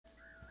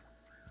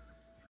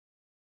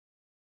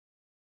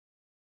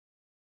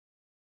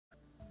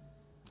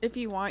If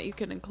you want, you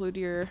can include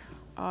your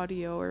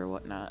audio or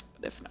whatnot,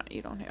 but if not,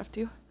 you don't have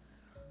to.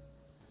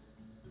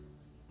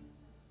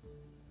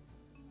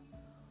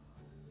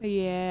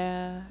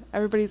 Yeah,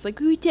 everybody's like,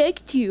 who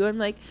text you? I'm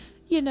like,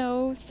 you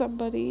know,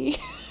 somebody.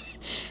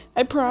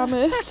 I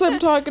promise I'm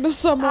talking to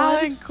someone.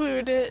 I'll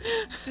include it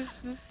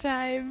just this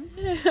time.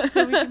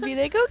 So we can be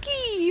like,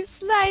 okay,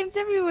 slimes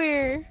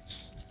everywhere.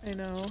 I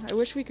know. I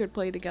wish we could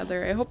play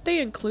together. I hope they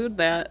include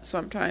that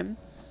sometime.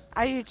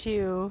 I do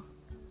too.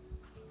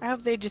 I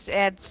hope they just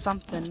add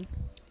something.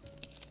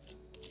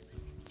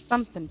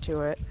 Something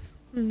to it.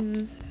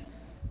 Mm-hmm.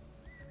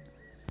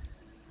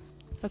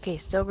 Okay,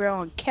 still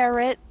growing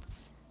carrots.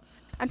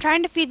 I'm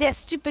trying to feed that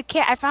stupid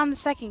cat. I found the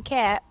second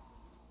cat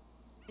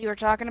you were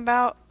talking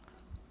about.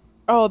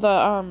 Oh,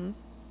 the,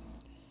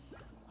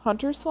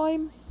 hunter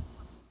slime?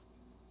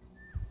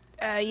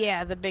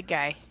 Yeah, the big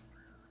guy.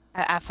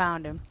 I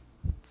found him.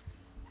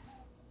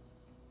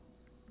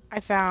 I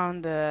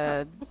found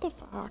the... What the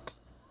fuck?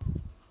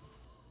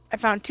 I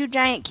found 2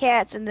 giant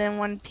cats and then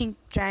 1 pink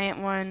giant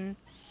one.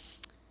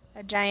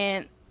 A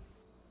giant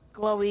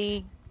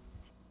glowy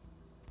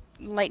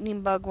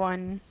lightning bug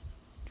one.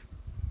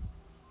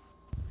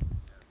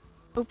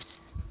 Oops.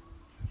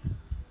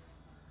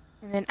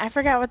 And then I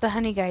forgot what the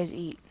honey guys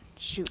eat.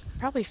 Shoot,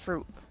 probably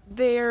fruit.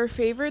 Their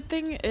favorite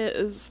thing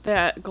is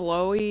that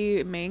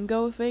glowy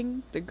mango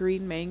thing, the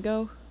green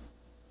mango.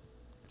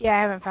 Yeah,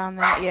 I haven't found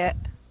that yet.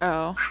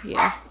 Oh,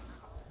 yeah.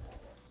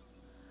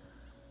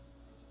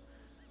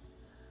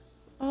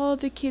 Oh,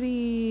 the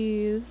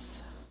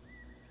kitties.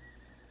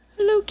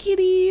 Hello,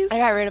 kitties. I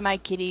got rid of my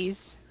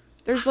kitties.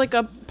 There's like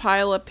a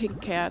pile of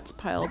pink cats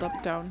piled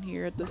up down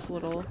here at this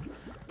little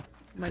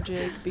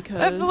majig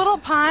because... The little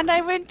pond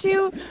I went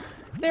to,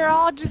 they're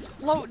all just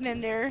floating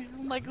in there.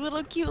 Like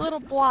little cute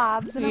little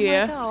blobs. And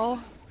Yeah.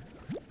 I'm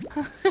like,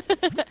 oh.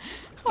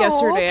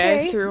 Yesterday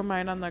okay. I threw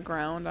mine on the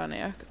ground on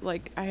it.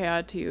 Like, I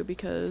had to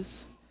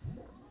because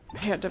I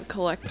had to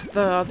collect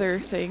the other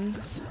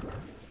things.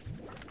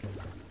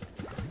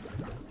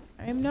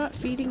 I'm not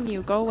feeding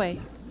you. Go away.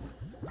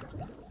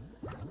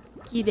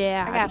 Get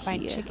out I gotta of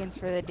find here. chickens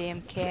for the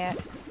damn cat.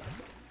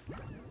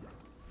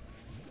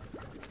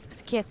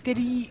 This cat's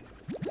gonna eat.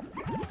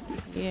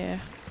 Yeah.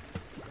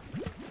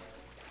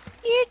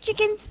 Here,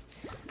 chickens.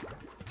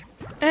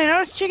 And I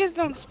noticed chickens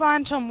don't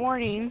spawn till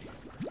morning.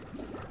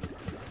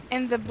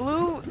 And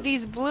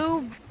these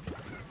blue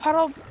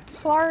puddle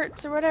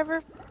plorts or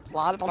whatever. The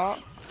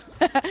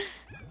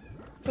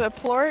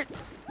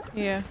plorts.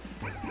 Yeah.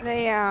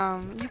 They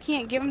you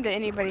can't give them to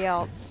anybody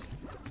else.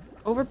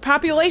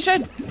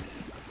 Overpopulation!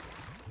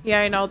 Yeah,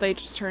 I know, they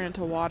just turn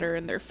into water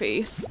in their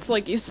face. It's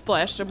like you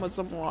splashed them with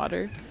some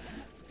water.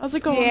 I was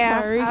like, oh, yeah,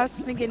 I'm sorry. I was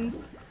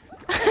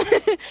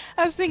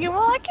thinking,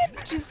 well, I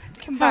could just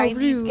combine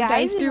these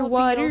guys I threw and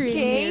water it'll be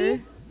okay. in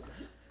here.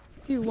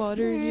 Threw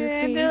water in your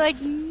face. And they're like,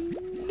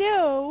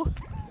 no.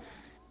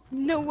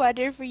 No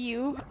water for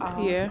you.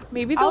 Oh. Yeah,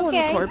 maybe they'll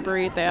Okay.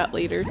 incorporate that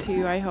later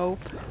too, I hope.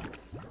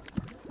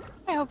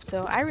 I hope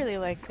so. I really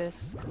like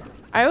this.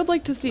 I would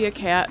like to see a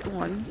cat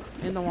one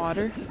in the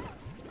water.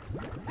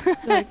 I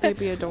feel like they'd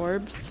be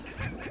adorbs.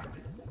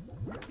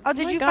 Oh,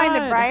 did my you find the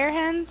God. briar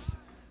hens?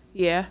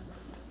 Yeah,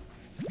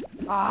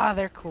 Ah,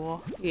 they're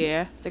cool.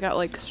 yeah, they got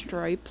like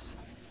stripes.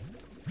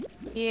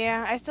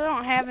 Yeah, I still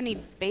don't have any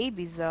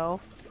babies though.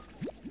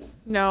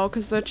 No,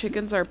 because the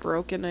chickens are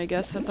broken, I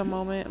guess, at the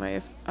moment.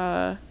 My,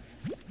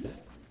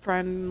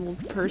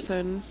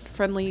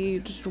 friendly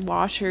just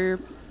washer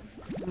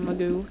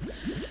magoo.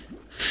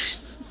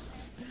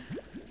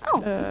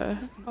 Oh.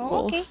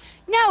 Oh, okay. Wolf.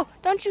 No,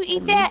 don't you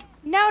eat that.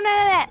 No, none of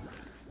that.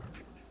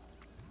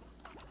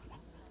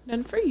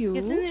 None for you.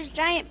 Because then there's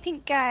giant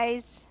pink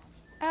guys.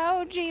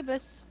 Oh,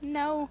 Jeebus.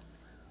 No.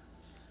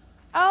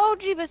 Oh,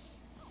 Jeebus.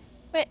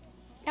 Wait.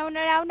 No,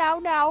 no, no, no,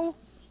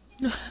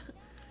 no.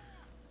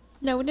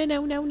 No, no,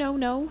 no, no, no,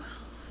 no.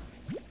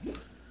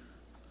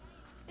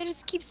 They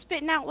just keep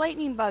spitting out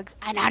lightning bugs.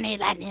 I don't need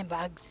lightning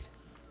bugs.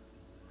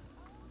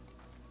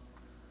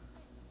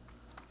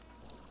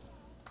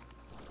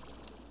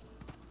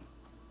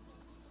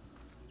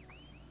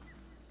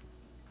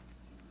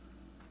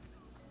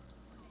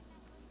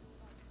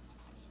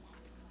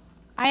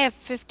 I have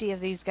 50 of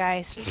these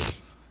guys.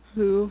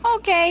 Who?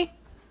 Okay.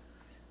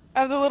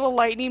 Of the little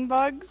lightning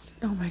bugs.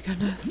 Oh my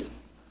goodness.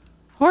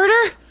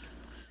 Hoarder!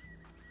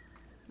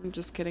 I'm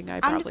just kidding,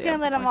 I probably I'm just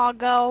gonna let them all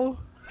go.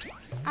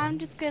 I'm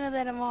just gonna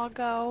let them all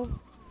go.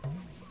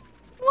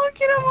 Look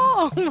at them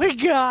all! Oh my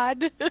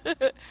god!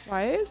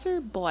 Why is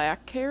there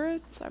black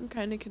carrots? I'm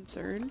kind of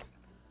concerned.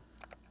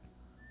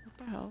 What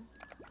the hell?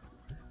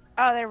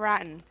 Oh, they're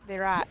rotten. They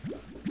rot.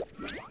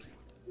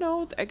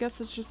 No, I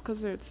guess it's just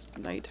because it's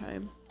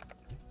nighttime.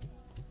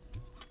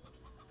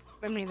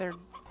 I mean, they're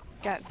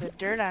got the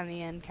dirt on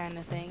the end kind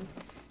of thing.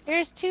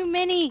 There's too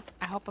many!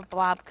 I hope a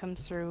blob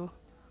comes through.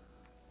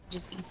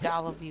 Just eats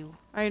all of you.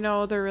 I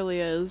know there really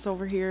is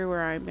over here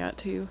where I'm at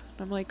too.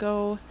 I'm like,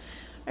 oh,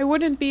 I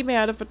wouldn't be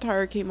mad if a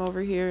tar came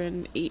over here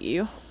and ate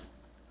you.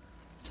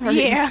 Sorry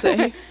to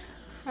say.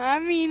 I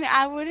mean,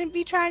 I wouldn't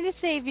be trying to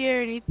save you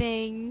or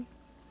anything.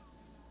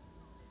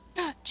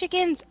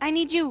 Chickens, I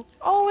need you.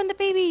 Oh, and the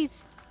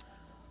babies.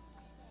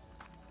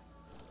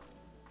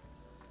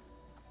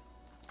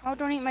 Oh,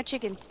 don't eat my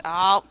chickens.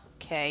 Oh,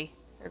 okay.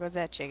 There goes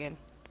that chicken.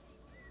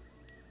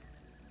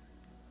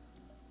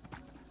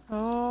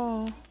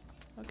 Oh.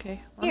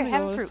 Okay. I'm Here, gonna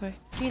have go a this fruit. way.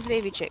 Feed the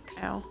baby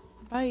chicks. Ow.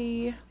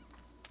 Bye.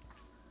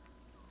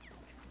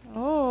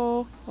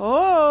 Oh.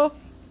 Oh.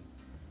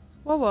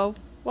 Whoa, whoa.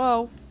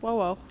 Whoa. Whoa,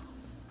 whoa.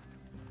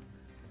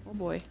 Oh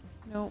boy.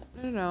 No,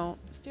 no, no, no.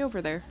 Stay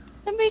over there.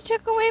 Somebody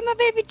took away my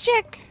baby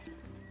chick.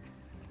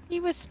 He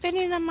was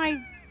spinning on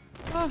my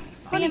Oh,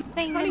 honey,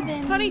 thing honey, and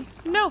then... honey,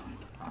 no!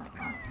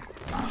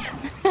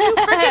 You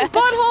freaking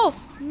butthole!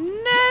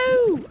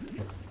 No!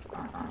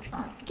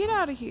 Get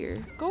out of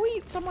here. Go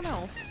eat someone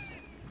else.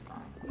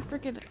 You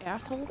freaking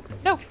asshole.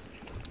 No!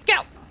 Get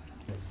out!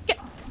 Get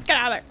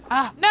out of there!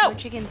 Ah, No! more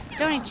chickens.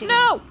 Don't eat chickens.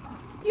 No!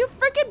 You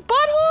freaking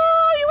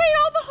butthole! You ate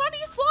all the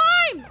honey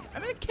slimes!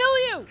 I'm gonna kill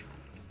you!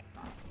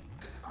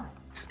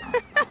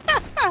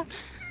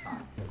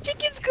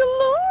 Chickens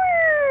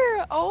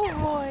galore! Oh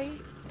boy.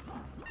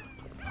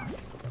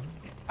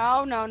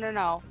 Oh no, no,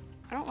 no.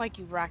 I don't like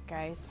you rock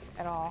guys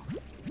at all.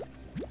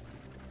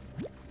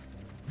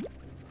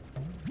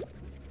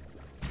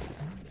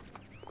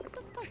 What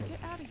the fuck?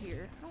 Get out of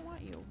here. I don't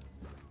want you.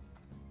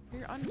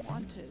 You're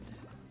unwanted.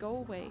 Go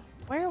away.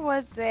 Where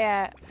was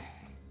that?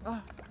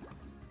 Ugh.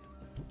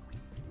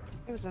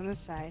 It was on this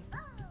side.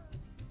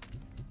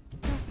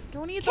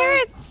 Don't eat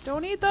Carrots! those.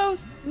 Don't eat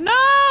those.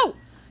 No!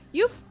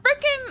 You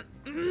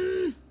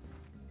freaking...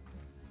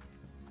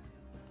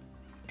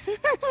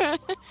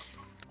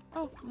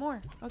 Oh, more.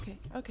 Okay,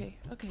 okay,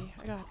 okay.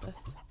 I got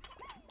this.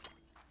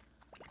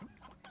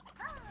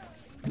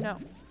 No.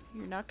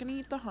 You're not gonna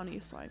eat the honey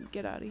slime.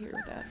 Get out of here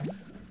with that.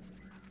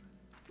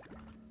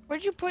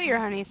 Where'd you put your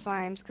honey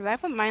slimes? Because I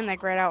put mine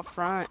like right out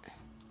front.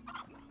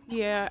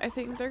 Yeah, I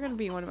think they're gonna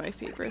be one of my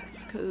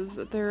favorites because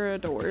they're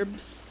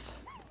adorbs.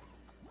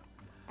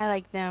 I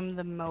like them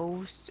the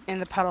most.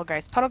 And the puddle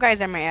guys. Puddle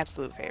guys are my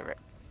absolute favorite.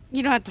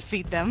 You don't have to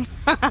feed them.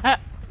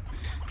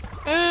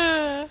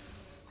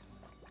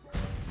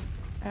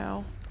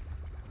 Ow.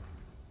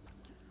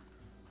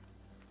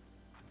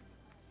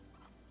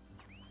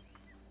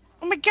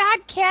 Oh my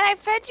god, cat, I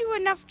fed you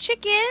enough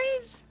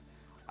chickens!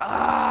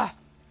 Ah!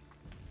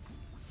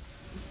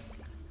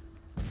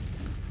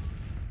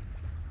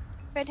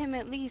 Fed him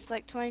at least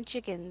like 20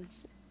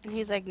 chickens. And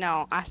he's like,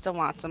 no, I still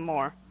want some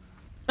more.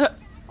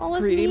 Oh,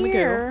 listen Greedy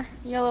here,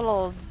 you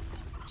little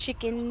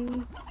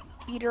chicken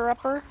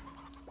eater-upper.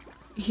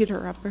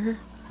 Eater-upper.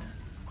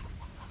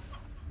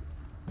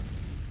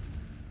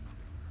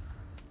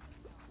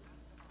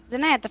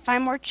 Then I have to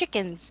find more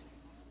chickens.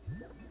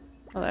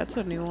 Oh, that's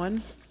a new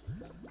one.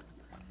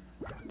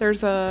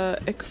 There's a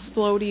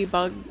explodey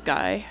bug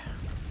guy.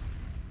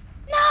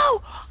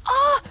 No!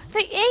 Oh,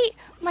 they ate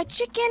my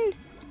chicken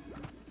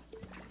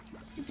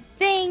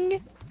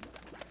thing.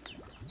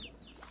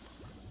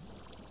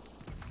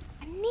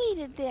 I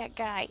needed that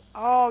guy.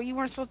 Oh, you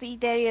weren't supposed to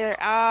eat that either.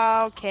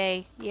 Oh,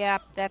 okay.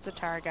 Yep, that's a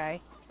tar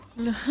guy.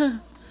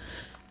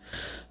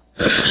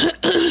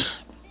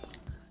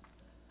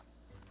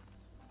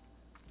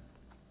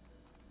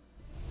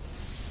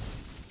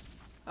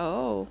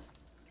 Oh.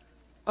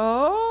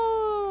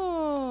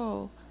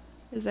 Oh.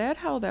 Is that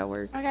how that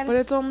works? But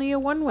it's only a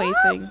one-way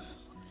thing.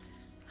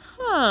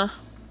 Huh.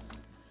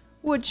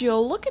 Would you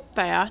look at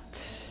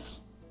that?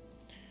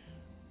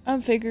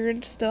 I'm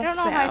figuring stuff out. I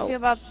don't know how I feel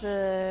about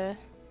the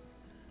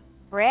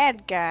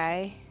rad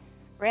guy.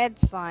 Rad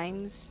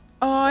slimes.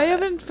 Oh, I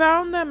haven't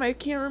found them. I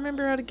can't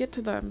remember how to get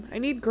to them. I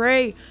need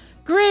Gray.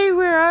 Gray,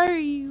 where are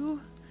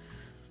you?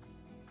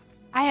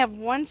 I have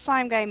one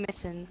slime guy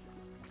missing.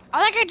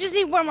 I think I just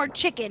need one more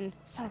chicken.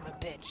 Son of a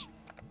bitch.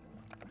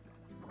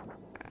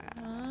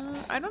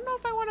 I don't know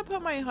if I want to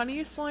put my honey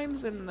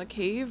slimes in the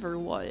cave or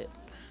what.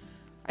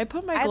 I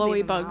put my I'd glowy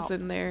leave 'em bugs out.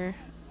 in there.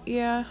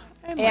 Yeah,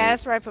 I might. Yeah,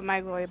 that's where I put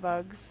my glowy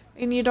bugs.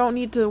 And you don't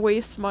need to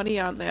waste money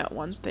on that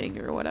one thing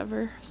or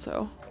whatever,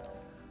 so.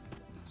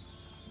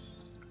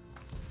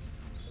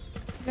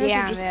 You guys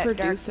Yeah, are just that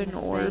producing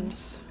darkness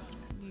orbs.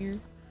 Here.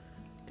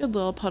 Good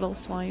little puddle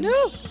slime.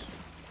 No!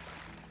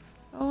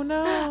 Oh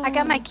no! I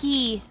got my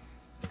key.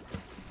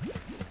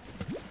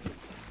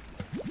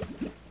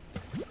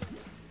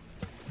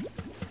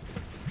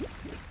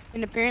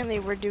 And apparently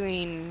we're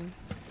doing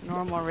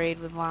normal raid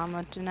with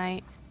llama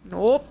tonight.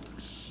 Nope.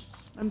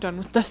 I'm done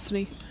with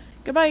Destiny.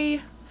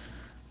 Goodbye!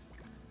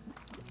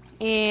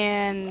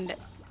 And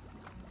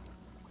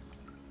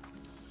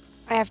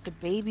I have to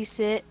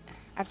babysit.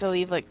 I have to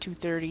leave like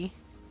 2:30.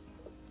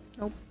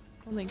 Nope.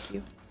 Well, thank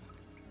you.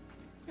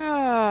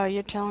 Oh,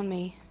 you're telling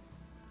me.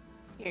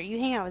 Here, you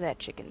hang out with that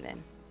chicken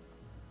then.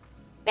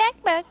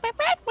 Back, back, back,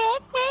 back,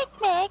 back,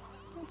 back, back.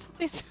 That's what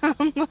they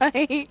sound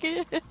like.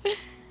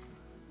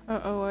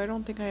 Uh-oh, I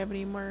don't think I have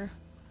any more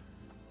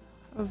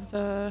of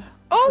the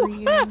Oh,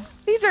 green.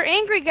 these are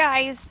angry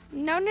guys.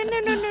 No, no, no,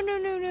 no, no, no,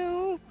 no,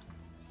 no.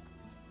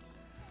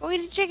 Go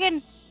eat a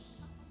chicken.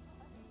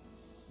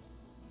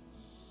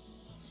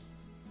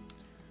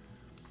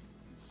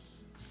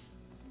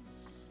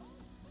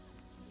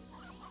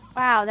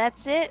 Wow,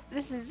 that's it?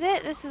 This is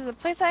it? This is the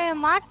place I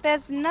unlocked?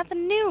 That's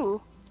nothing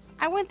new.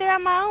 I went there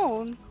on my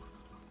own.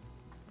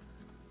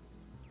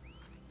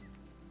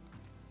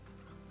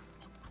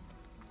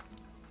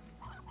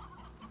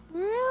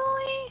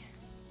 Really?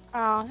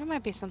 Oh, there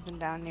might be something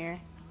down here.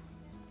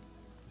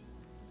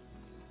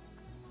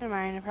 Never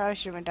mind, I probably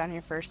should have went down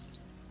here first.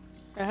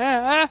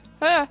 No.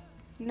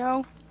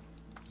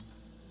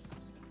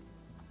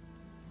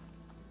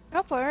 Nope,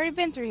 I've already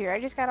been through here.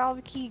 I just got all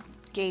the key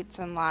gates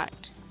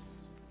unlocked.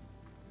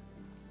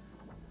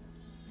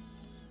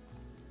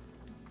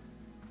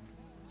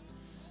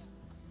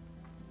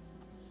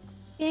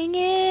 Dang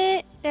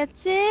it!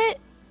 That's it?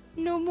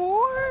 No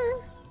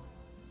more?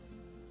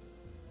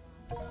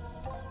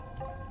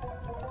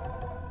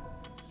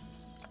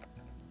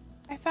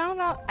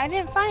 I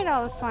didn't find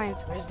all the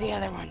slimes. Where's the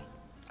other one?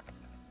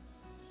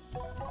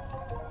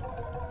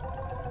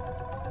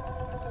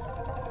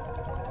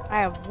 I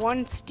have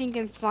one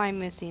stinking slime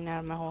missing out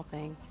of my whole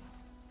thing.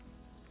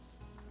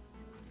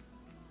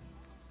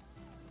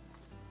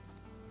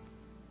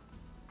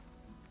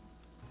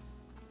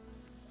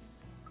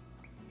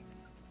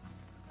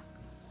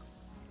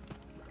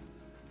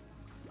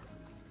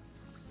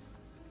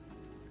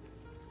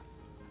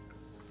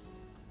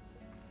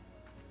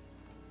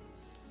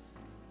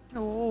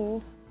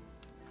 Oh.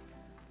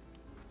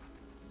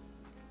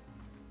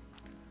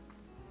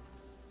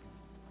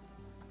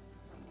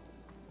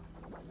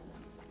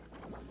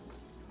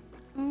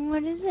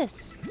 What is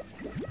this?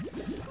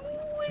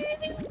 What is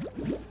it?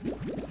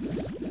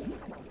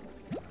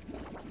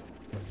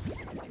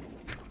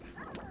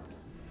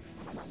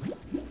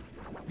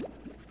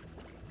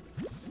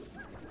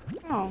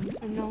 Oh,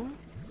 no.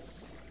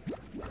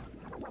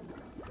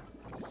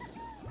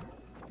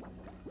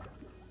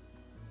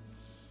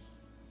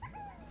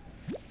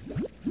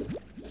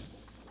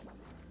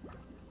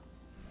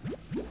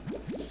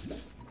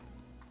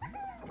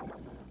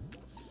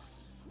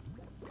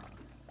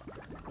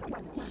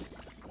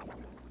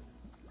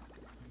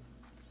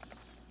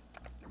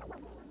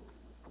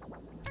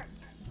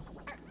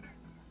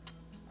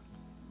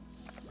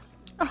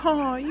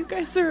 Oh, you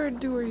guys are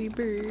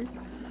adorable.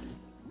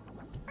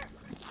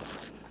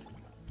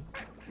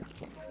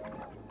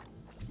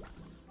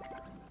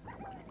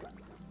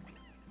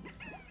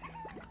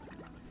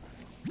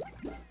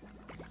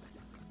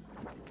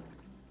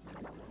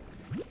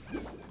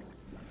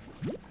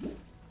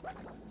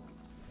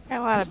 Got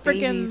a lot of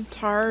Freaking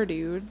tar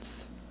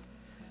dudes.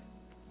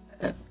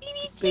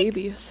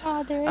 Babies.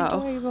 Oh, they're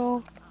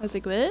adorable. I was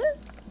like, what?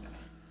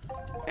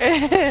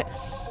 Yeah,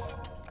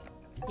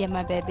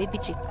 my bad, baby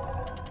chicks.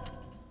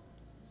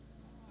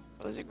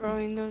 Those are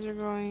growing, those are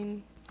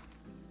growing.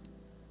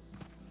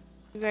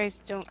 You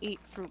guys don't eat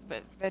fruit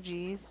but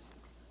veggies.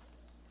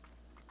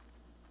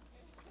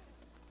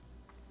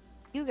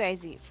 You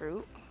guys eat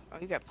fruit. Oh,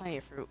 you got plenty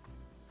of fruit.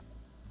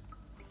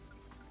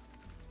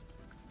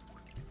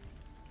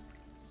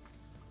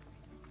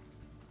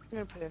 I'm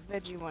gonna put a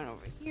veggie one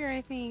over here,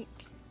 I think.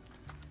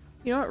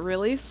 You know what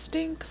really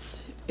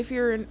stinks? If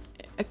you're an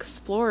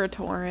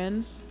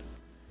exploratourin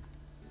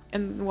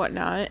and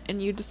whatnot,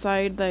 and you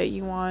decide that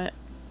you want,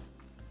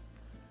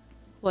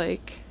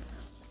 like,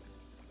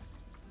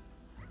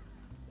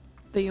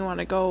 that you want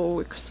to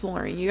go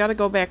exploring, you gotta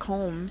go back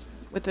home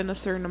within a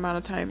certain amount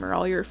of time or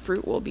all your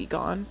fruit will be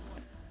gone.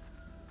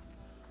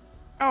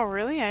 Oh,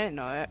 really? I didn't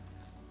know that.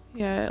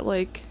 Yeah,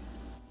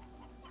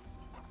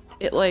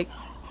 it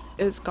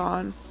is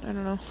gone. I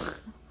don't know.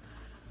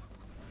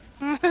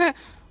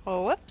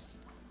 Oh, whoops.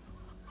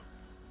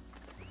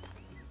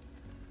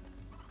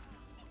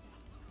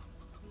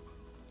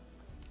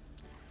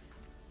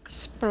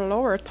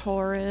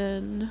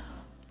 Exploratourin.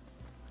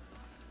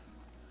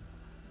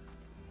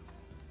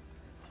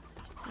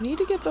 I need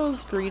to get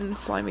those green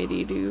slimy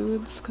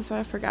dudes, because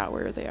I forgot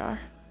where they are.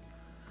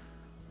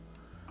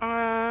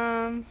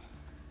 I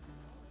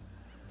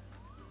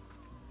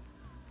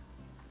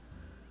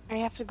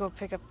have to go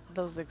pick up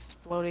those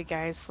exploded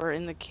guys for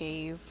in the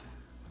cave.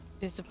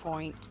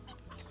 Disappoint.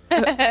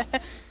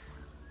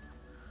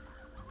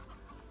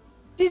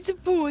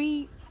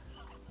 Disappoint.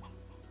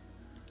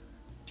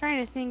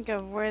 Trying to think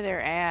of where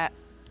they're at.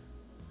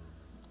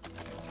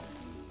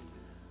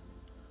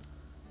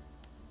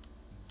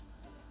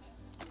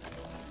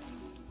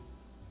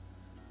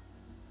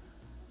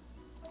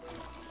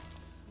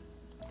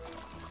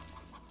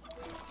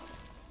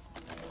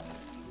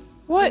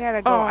 What? You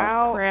gotta go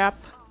out.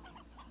 Crap.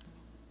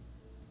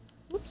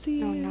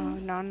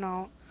 Whoopsies.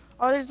 No.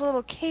 Oh, there's a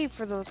little cave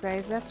for those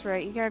guys. That's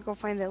right. You gotta go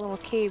find that little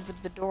cave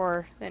with the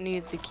door that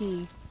needed the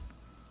key.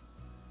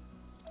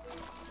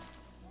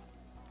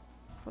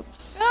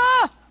 Oops.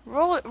 Ah!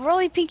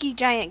 Rolly pinky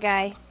giant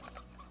guy.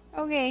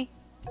 Okay.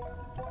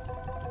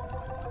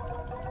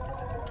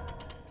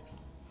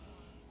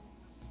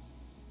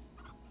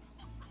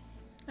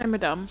 I'm a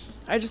dumb.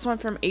 I just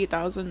went from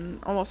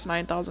 8,000, almost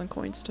 9,000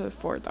 coins to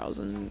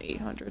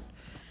 4,800.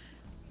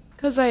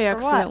 Because I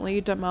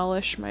accidentally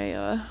demolished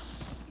my,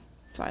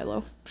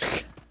 silo.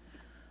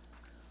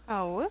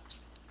 Oh,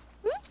 whoops.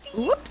 Whoopsies.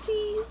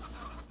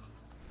 Whoopsies!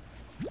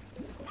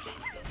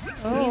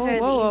 Oh, These are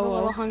the whoa, evil whoa,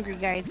 little whoa. hungry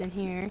guys in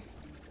here.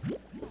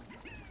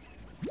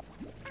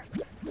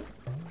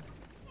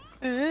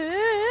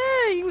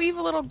 You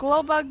evil little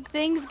glow bug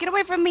things, get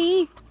away from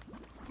me!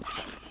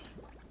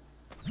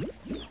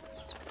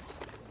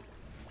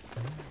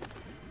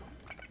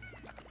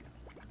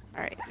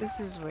 Alright, this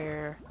is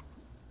where...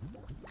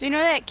 So you know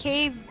that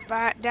cave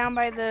down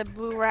by the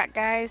blue rock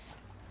guys?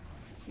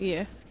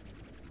 Yeah.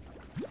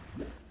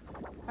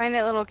 Find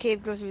that little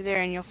cave, go through there,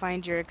 and you'll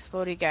find your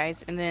explodey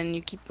guys, and then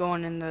you keep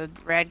going and the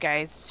rad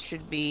guys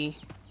should be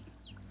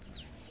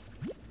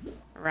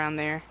around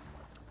there.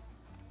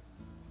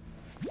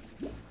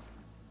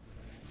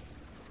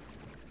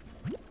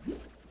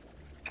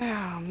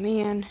 Oh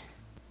man.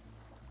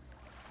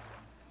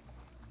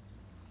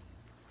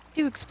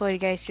 2 explodey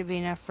guys should be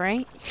enough,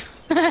 right?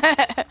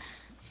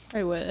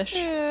 I wish.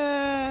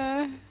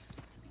 Uh,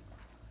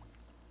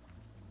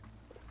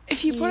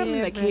 If you put them in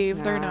yeah, the but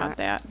cave, they're not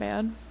that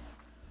bad.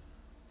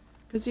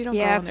 Because you don't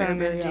go in that's what there I'm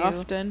gonna very do.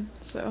 often,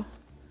 so.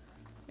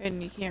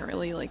 And you can't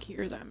really, like,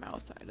 hear them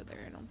outside of there,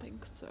 I don't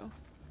think, so.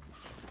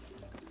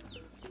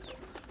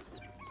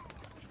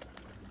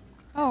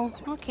 Oh,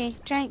 okay.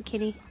 Giant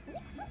kitty.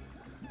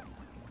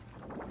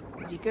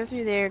 As you go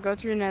through there, go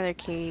through another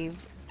cave,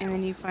 and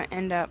then you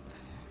end up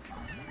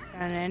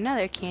down in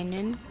another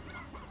canyon.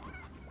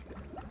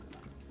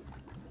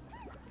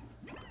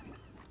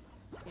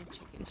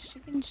 Chickens,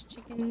 chickens,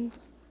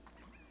 chickens.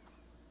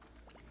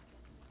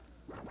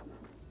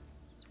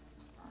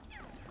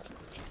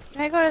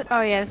 Can I go to...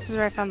 Oh yeah, this is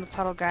where I found the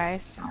puddle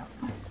guys.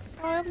 Oh,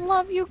 I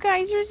love you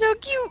guys, you're so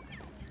cute!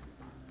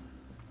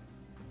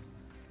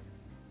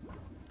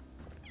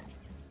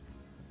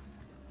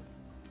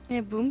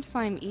 Yeah, boom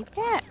slime, eat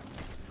that!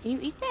 Can you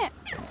eat that?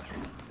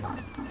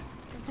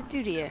 What's it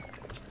do to you?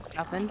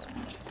 Nothing.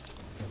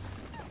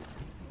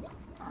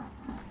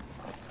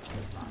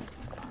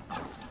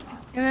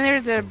 And then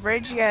there's a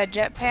bridge you got a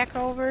jetpack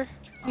over.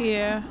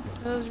 Yeah.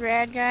 Those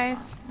rad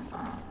guys.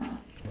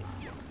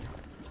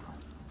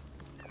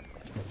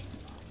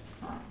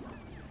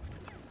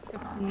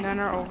 None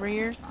are over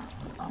here.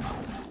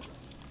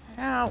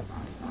 Ow.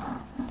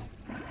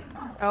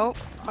 Oh,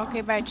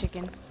 okay, bye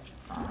chicken.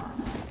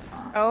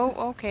 Oh,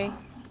 okay.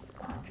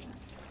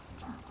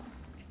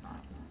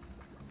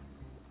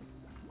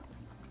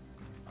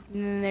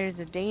 And then there's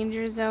a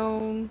danger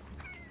zone.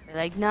 They're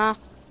like, nah,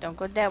 don't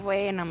go that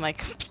way. And I'm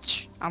like,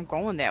 I'm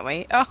going that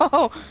way.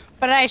 Oh,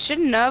 but I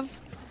shouldn't have.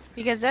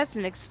 Because that's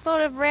an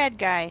explosive rad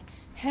guy.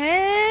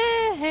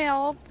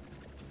 Help.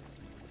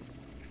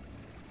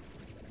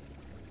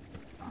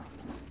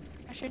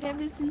 I should have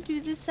listened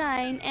to the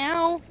sign.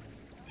 Ow.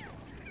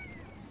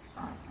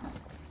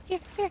 Here,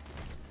 here.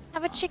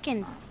 Have a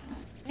chicken.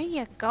 There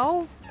you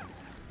go.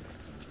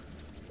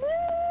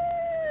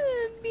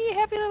 Be a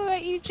happy little guy,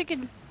 eat a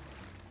chicken.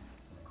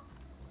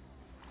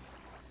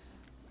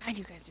 God,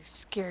 you guys are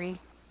scary.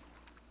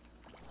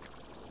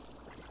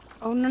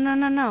 Oh, no, no,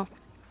 no, no.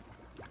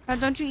 No,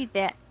 don't you eat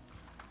that.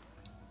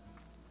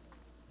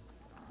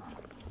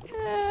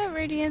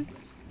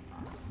 Radiance.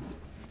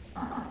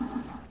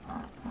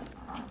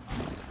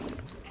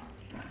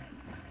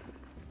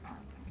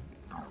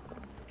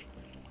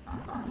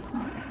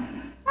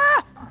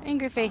 Ah!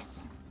 Angry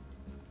face.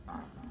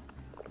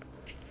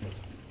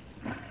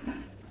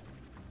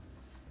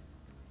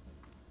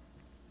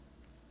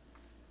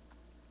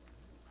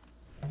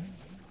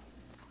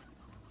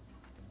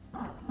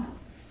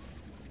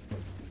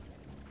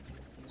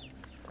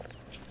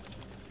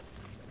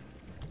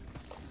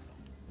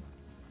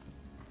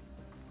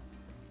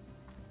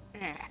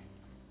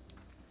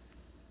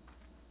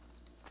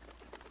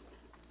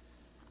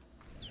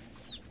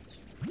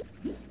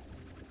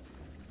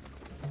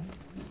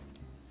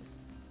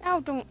 Oh,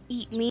 don't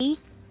eat me.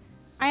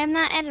 I am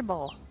not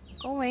edible.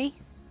 Go away.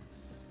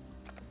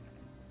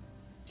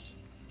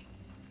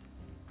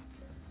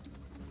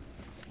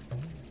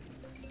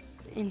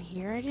 In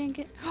here I didn't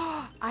get...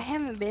 Oh, I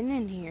haven't been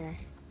in here.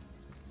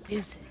 What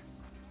is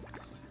this?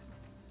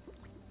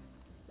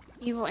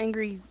 Evil,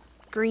 angry,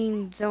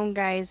 green zone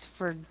guys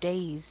for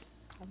days.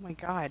 Oh my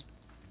god.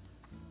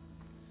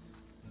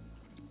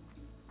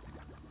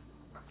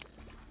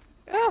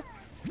 Oh!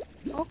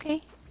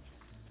 Okay.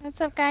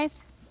 What's up,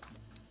 guys?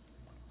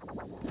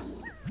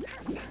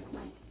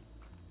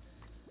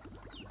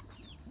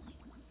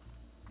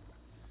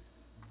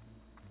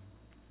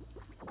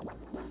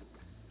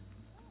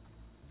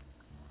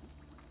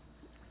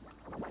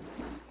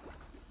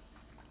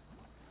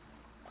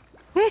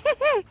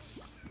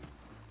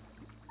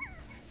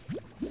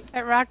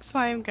 That rock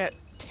slime got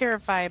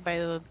terrified by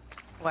the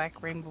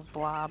black rainbow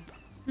blob.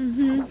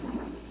 Mm-hmm.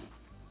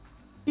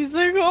 He's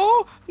like,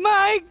 oh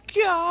my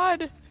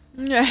god!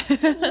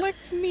 It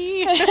licked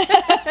me!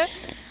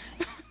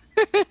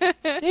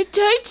 It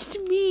touched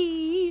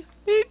me!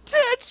 It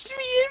touched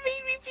me and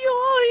made me feel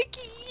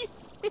icky!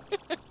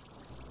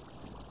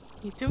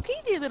 It's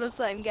okay, dear little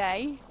slime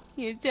guy.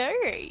 It's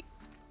alright.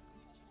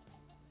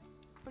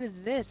 What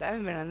is this? I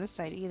haven't been on this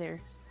side either.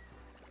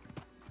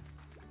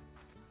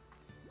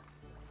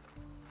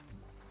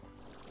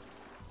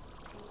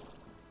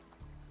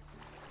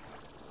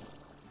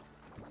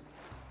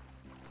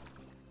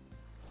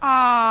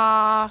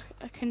 Ah,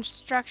 a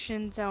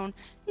construction zone.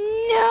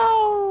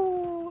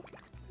 No!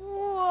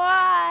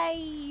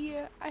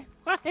 Why? I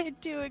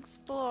wanted to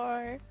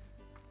explore.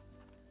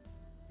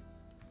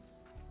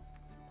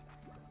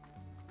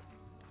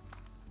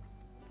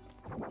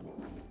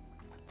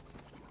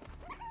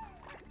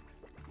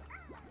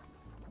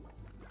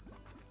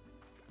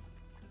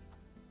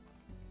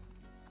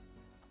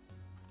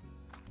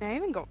 Can I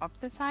even go up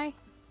this high?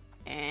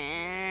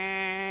 And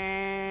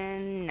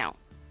no.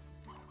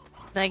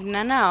 Like,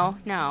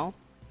 no.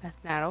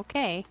 That's not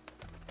okay.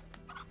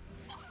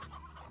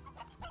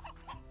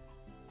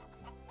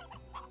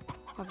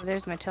 Oh, but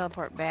there's my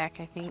teleport back,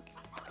 I think.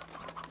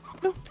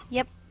 Nope.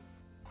 Yep.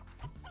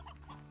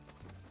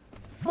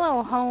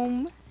 Hello,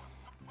 home.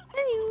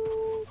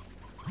 Hello.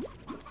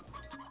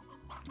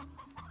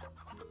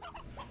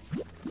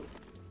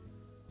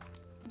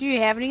 Do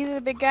you have any of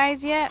the big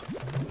guys yet?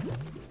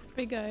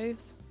 Big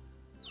guys.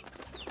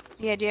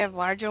 Yeah, do you have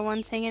larger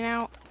ones hanging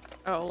out?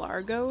 Oh,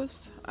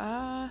 Largos?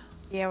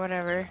 Yeah,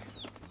 whatever.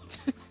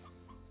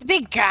 The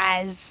big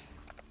guys!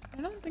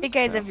 I don't think Big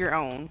guys so. of your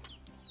own.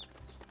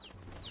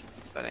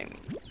 But I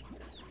mean...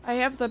 I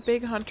have the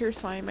big hunter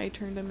slime. I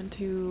turned him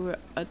into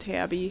a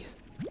tabby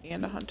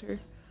and a hunter.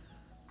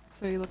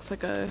 So he looks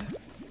like a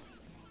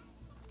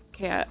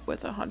cat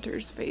with a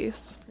hunter's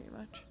face, pretty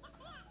much.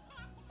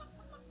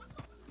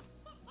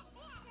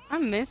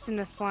 I'm missing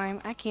a slime.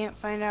 I can't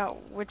find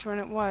out which one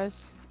it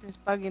was. It's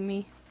bugging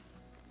me.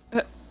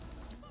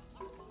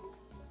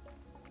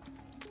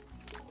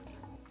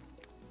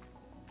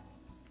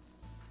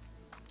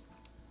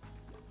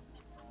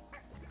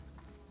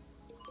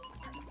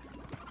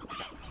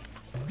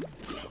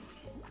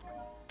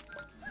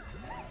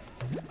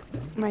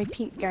 My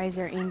pink guys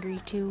are angry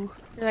too.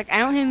 They're like, I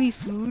don't have any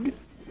food.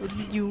 What are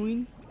you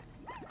doing?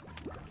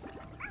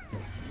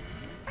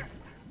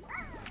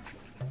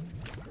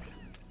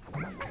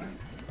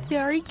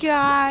 Sorry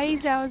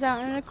guys, I was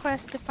out on a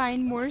quest to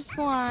find more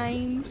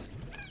slimes.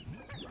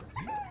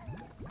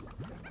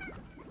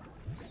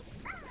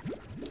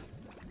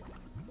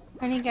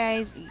 Honey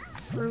guys eat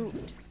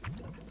fruit.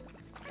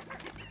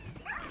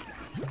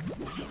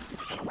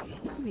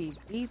 Ooh, he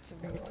beets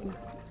over here too.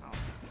 Oh.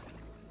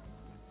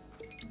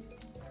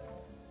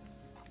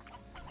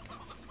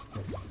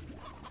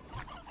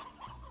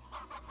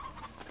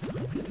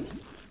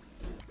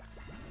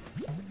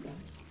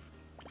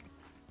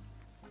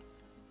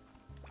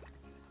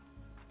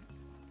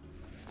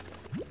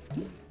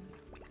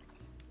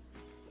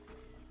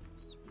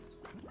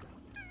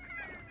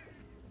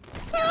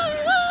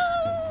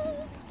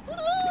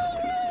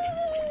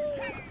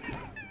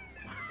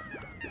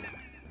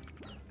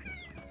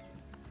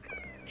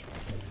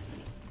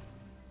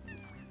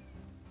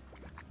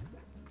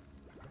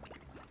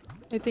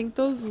 I think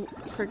those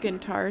freaking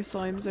tar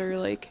slimes are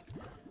like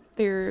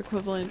their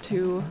equivalent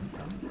to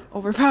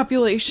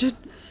overpopulation.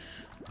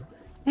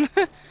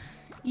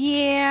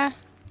 Yeah.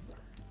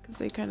 Because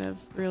they kind of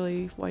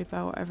really wipe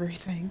out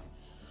everything.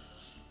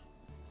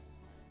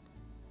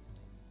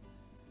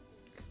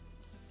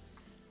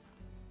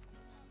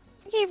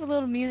 I gave a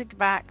little music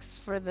box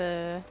for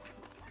the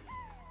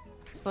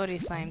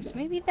explodey slimes.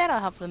 Maybe that'll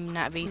help them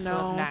not be so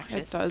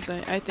obnoxious. No, it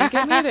doesn't. I think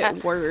it made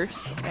it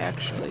worse,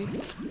 actually.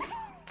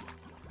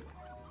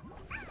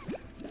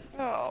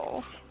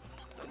 Oh,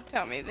 don't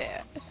tell me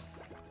that.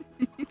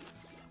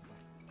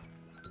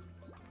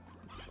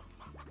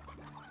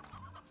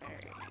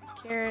 Alright,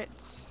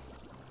 carrots.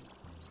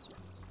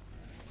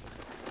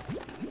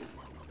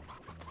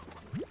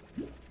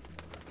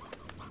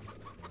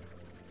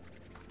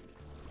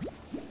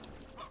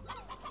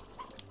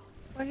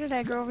 What did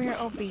I grow over here?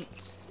 Oh,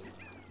 beets.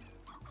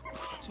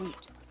 Sweet.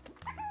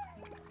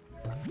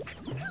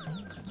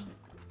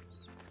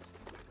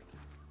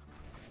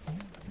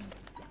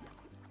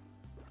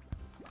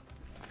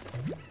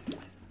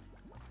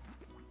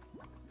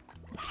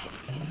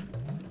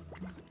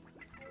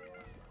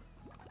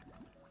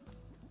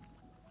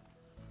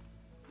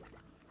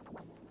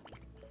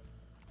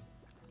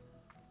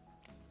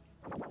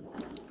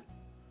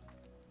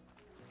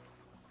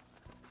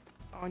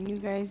 Oh, and you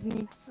guys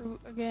need fruit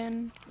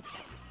again.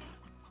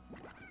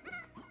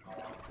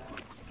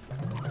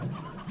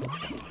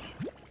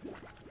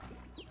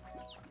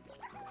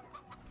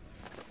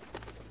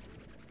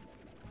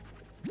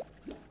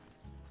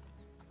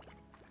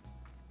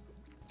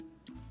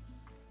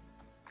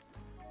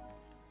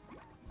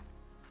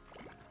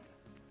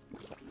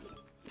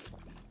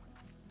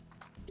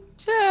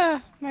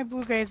 My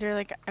blue guys are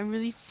like, I'm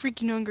really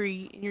freaking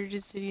hungry, and you're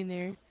just sitting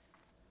there.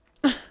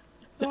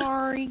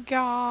 Sorry,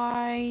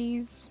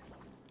 guys.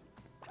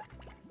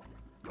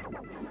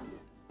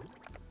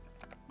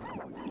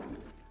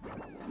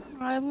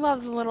 I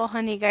love the little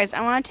honey guys.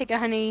 I want to take a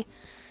honey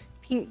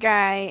pink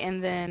guy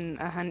and then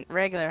a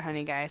regular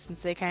honey guy,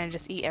 since they kind of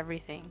just eat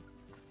everything.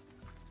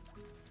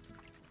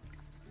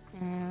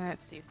 And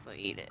let's see if they'll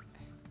eat it.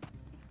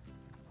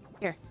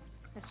 Here,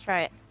 let's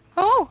try it.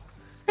 Oh!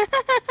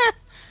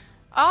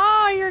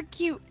 Oh, you're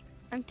cute.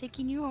 I'm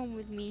taking you home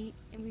with me,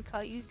 and we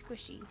call you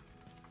Squishy.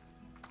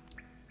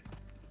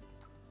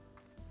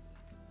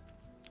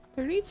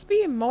 There needs to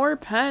be more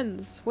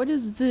pens. What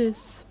is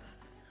this?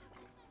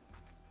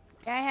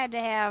 I had to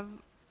have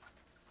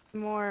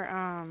more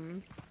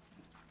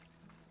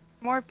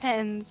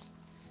pens,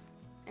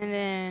 and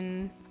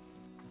then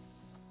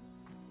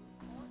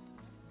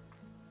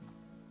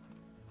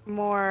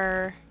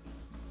more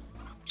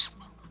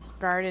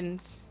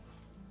gardens.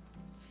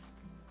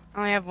 I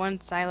only have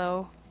one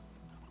silo.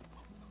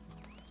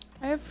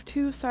 I have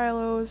 2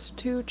 silos,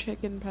 2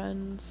 chicken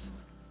pens.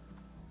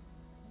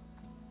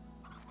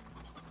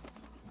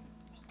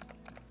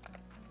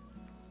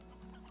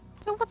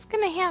 So what's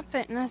gonna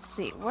happen? Let's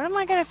see. What am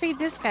I gonna feed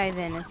this guy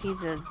then if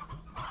he's a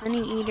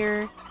honey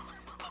eater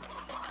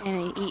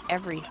and he eat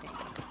everything?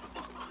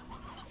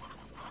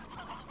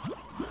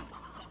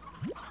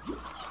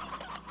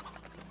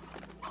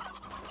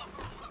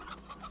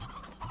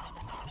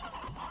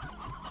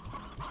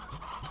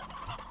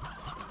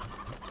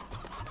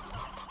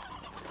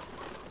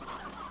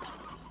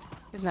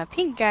 Because my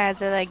pink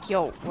guys are like,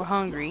 yo, we're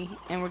hungry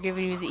and we're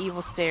giving you the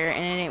evil stare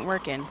and it ain't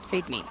working.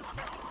 Feed me.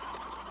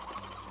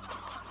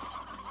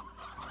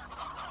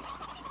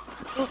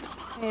 Oops.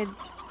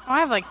 I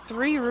have like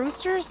 3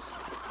 roosters?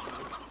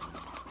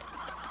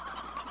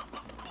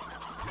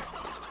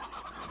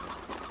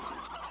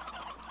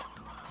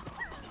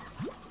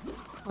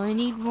 I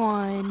need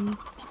 1.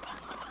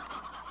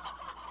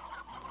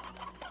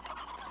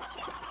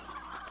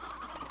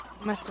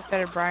 Must have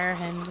fed a briar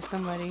hen to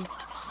somebody.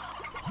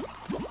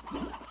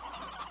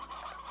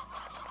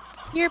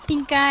 Here,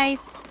 pink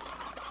guys.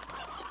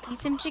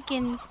 Eat some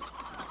chickens.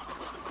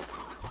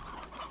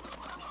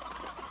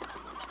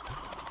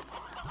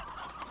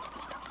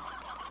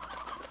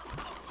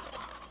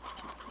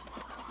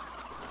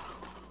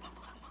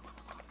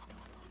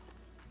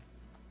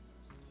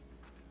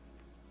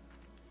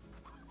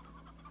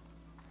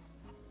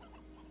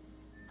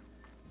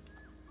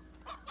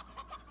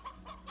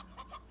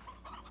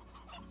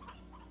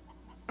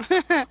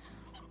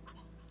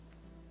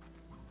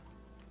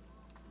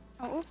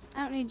 Oh, oops,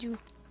 I don't need you.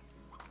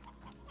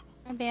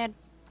 My bad.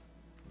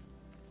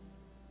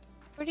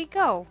 Where'd he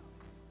go?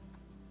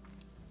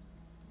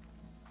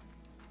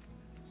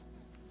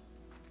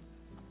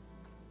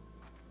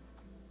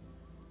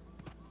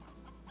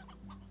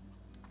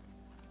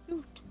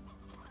 Shoot.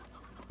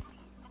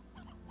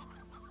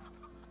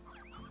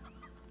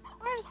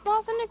 Where's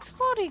lost an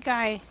explodey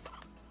guy?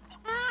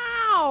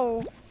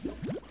 Ow!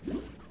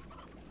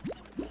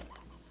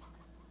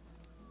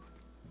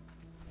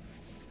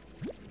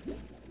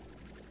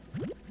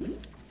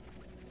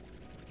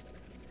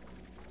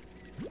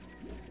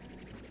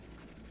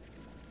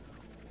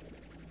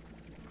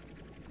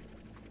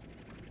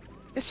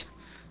 This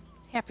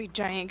happy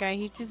giant guy,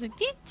 he's just like,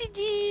 dee, dee,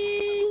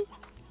 dee.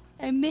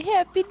 I'm a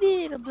happy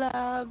little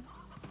blob.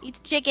 Eat the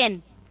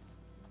chicken.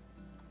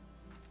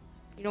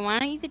 You don't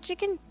want to eat the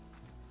chicken?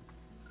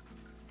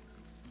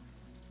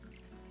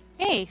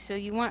 Hey, so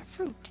you want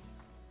fruit.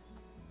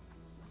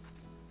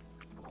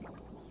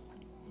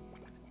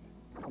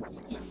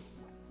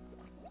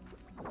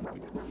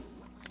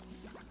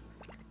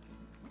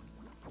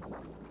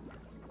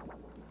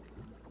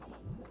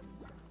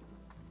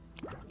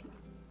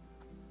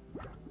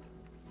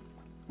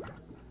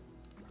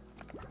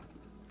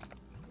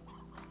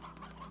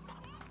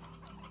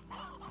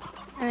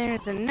 And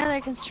there's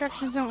another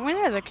construction zone. When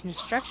are the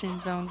construction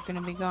zones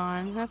gonna be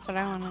gone? That's what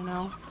I want to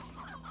know.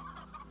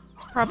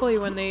 Probably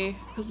when they,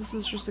 because this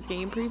is just a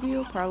game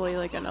preview, probably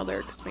like another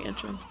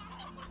expansion.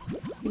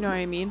 You know what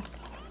I mean?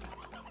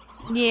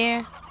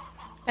 Yeah,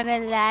 but I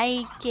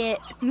like it.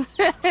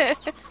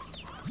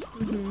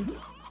 Mm-hmm.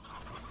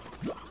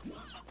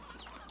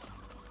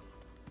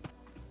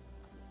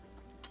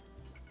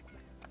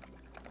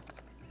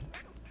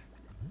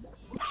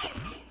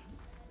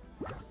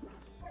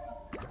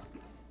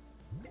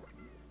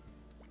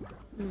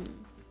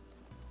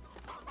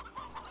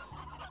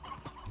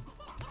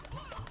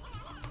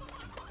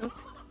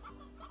 Oops.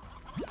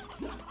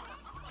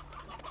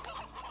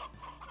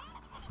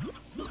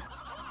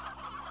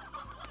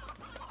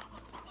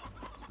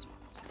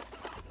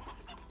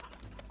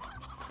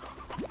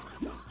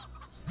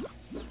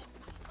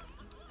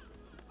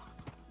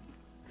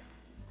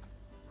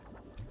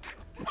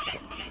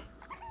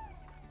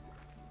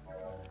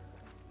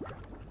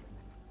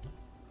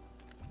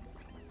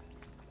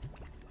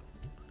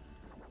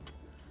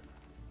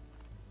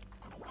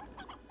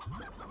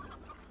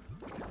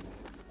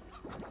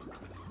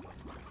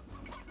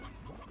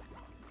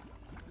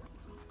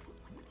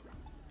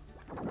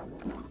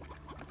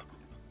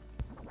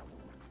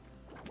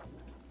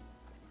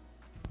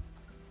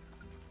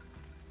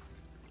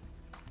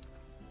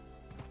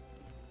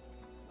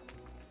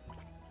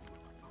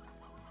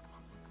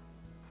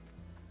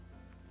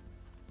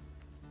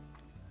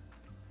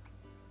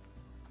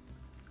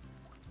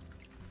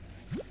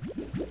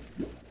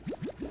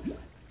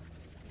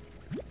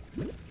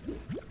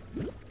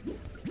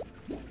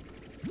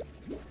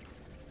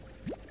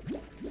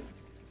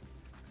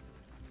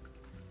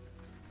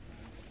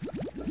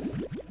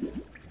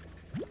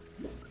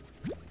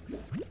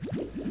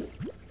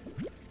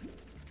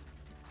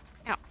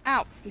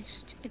 We do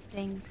stupid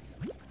things.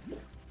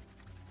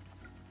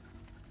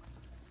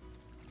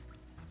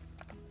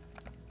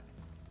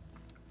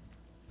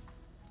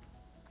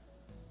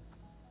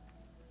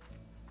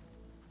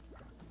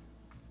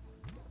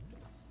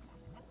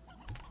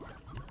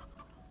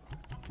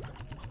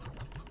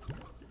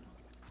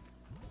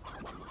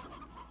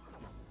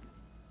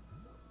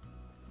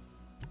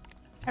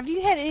 Have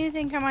you had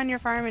anything come on your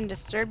farm and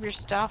disturb your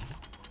stuff?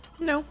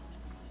 No.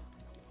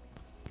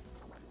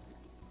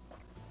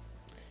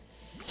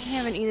 I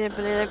haven't either, but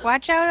they're like,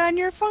 watch out on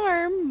your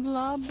farm,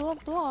 blah, blah,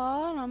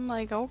 blah. And I'm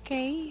like,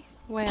 okay,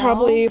 well,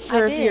 Probably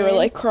for if you're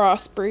like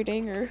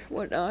crossbreeding or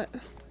whatnot.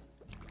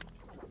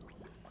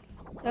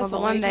 Well, the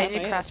one that I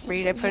did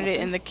crossbreed, I put it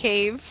in the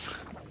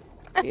cave.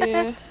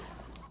 Yeah.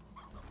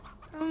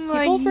 I'm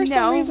People like, for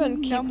some no,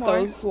 reason keep no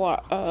those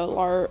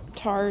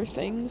tar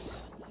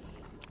things.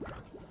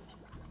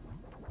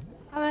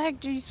 How the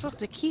heck are you supposed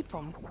to keep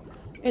them?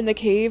 In the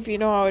cave, you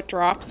know how it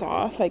drops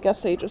off? I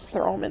guess they just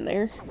throw them in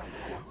there.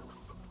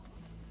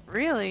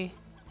 Really?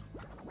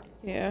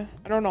 Yeah,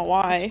 I don't know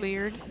why. That's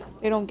weird.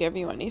 They don't give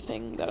you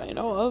anything that I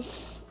know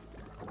of.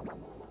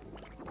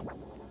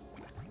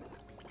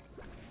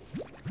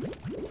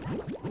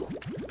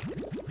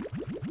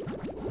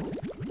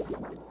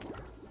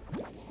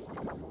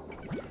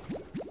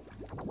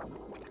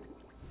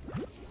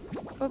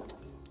 Oops.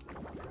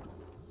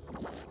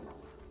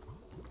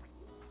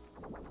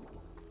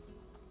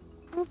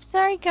 Oops,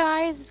 sorry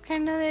guys. It's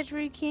kind of that where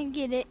you can't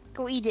get it.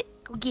 Go eat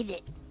it. Go get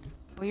it.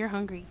 Oh, you're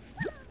hungry.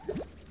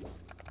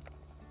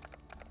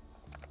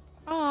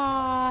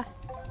 Aww.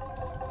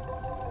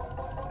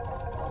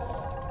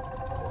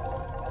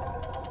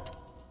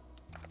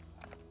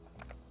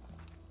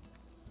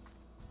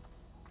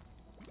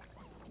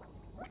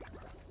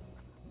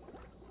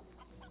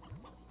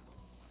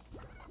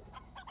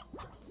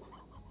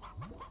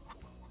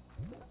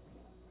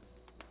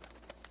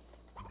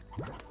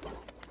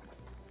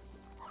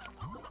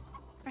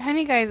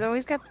 Honey guys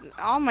always got,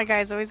 all my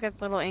guys always got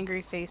little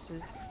angry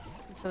faces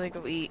until they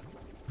go eat.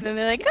 And then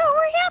they're like, oh,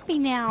 we're happy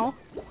now.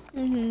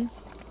 Mm-hmm.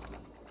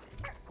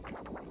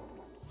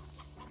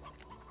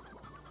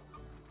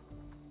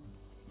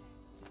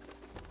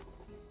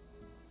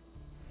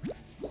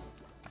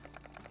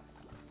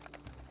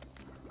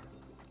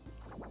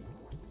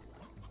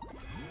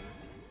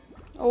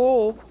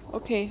 Oh,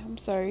 okay, I'm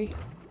sorry.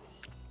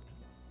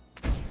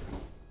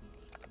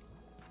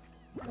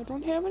 I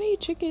don't have any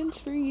chickens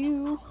for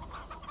you.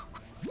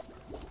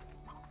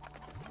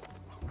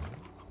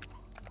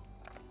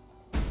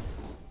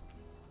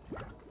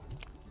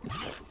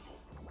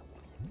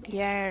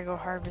 Yeah, I gotta go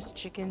harvest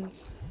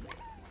chickens.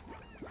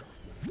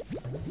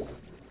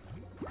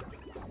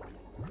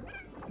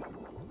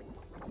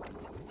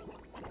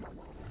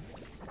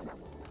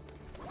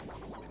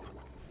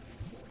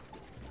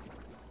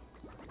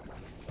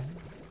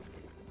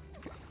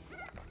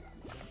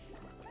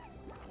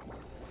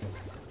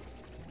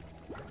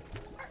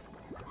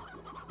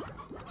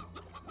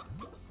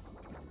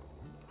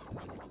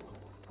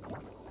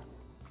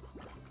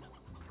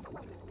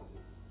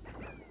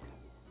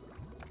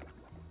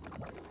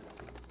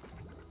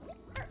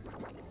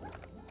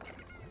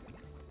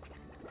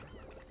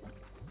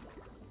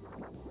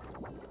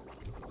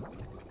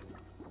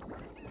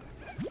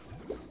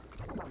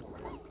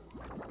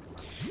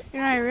 You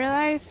know, I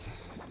realize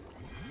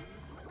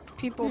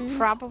people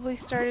probably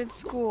started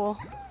school.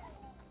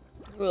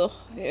 Ugh,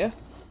 yeah.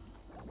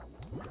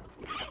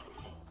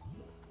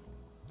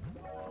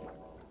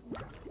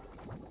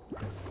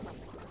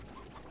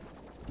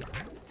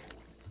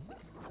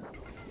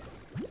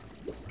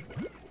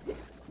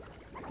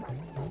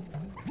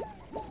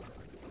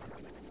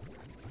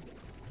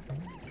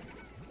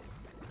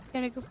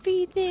 Gotta go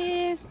feed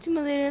this to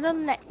my little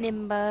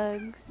lightning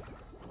bugs.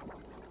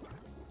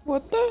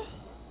 What the?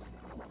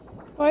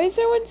 Why is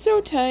that one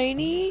so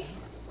tiny?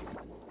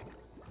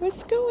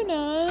 What's going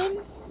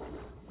on?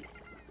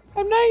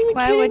 I'm not even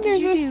kidding,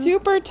 there's a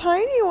super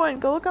tiny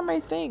one. Go look on my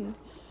thing.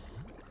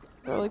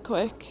 Really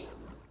quick.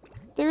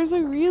 There's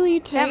a really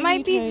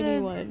tiny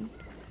one.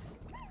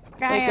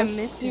 Guy like I'm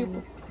missing.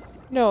 super.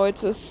 No,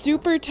 it's a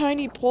super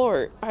tiny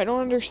plort. I don't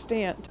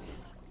understand.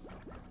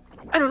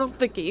 I don't know if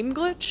the game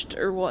glitched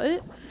or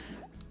what.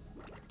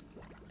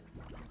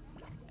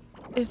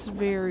 It's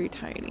very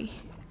tiny.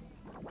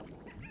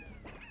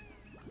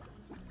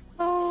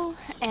 Oh,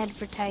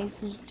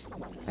 advertisement.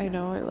 I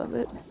know, I love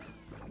it.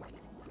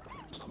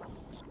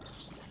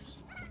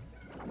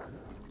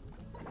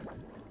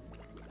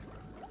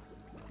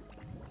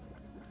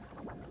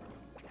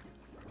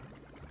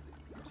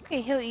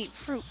 Okay, he'll eat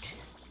fruit.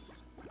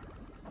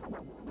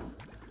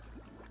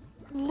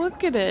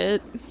 Look at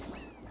it.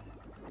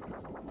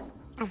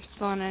 I'm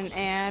still on an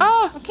ad.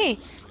 Oh! Okay.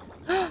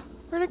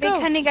 Where'd it Big go?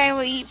 honey guy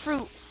will eat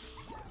fruit.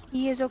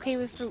 He is okay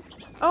with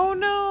fruit. Oh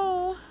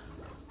no!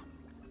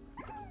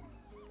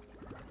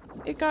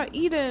 It got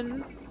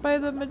eaten by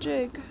the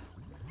majig.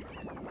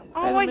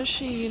 By the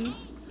machine.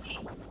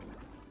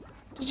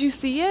 Did you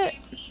see it?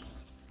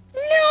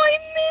 No, I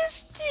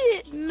missed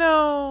it!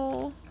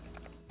 No.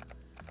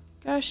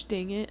 Gosh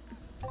dang it.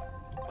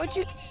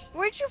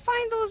 Where'd you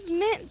find those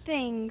mint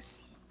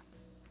things?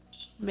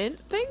 Mint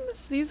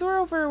things? These were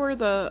over where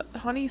the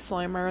honey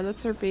slime are.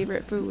 That's our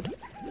favorite food.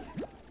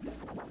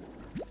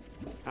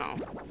 Oh.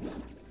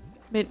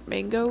 Mint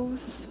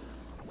mangoes?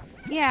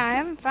 Yeah, I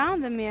haven't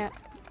found them yet.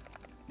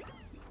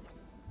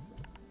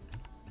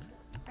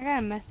 I got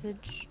a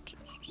message.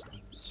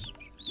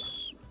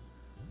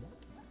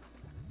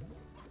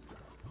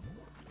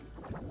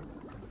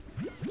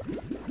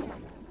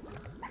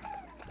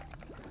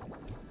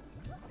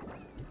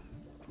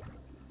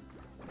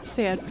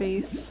 Sad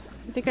face.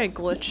 I think I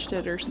glitched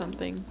it or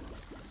something.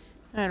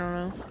 I don't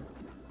know.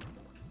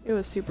 It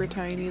was super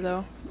tiny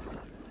though.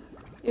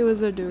 It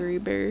was a Dory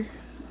bear.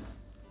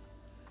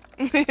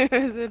 It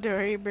was a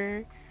Dory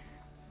bear.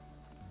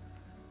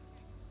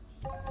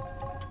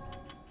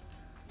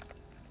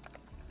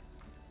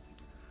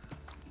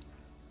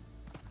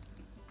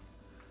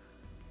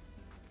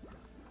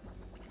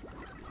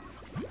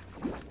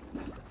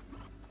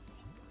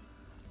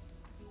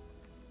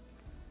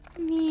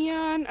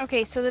 Neon.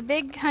 Okay, so the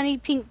big honey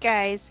pink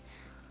guys,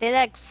 they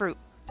like fruit.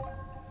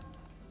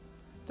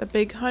 The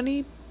big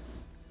honey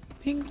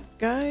pink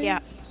guys? Yeah.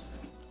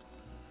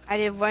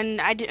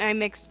 I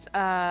mixed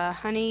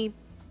honey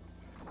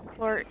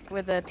plort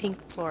with a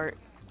pink plort.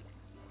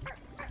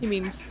 You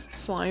mean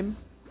slime?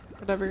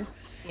 Whatever.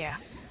 Yeah.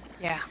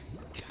 Yeah.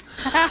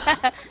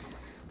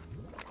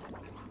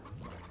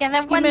 Yeah,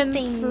 that one Human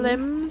thing.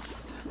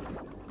 Slims?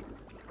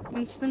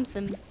 Slim.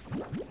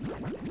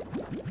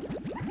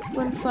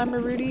 Slim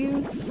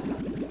Slimaroodies?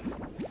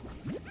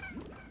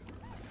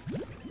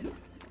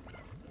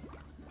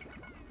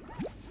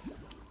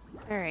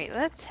 Alright,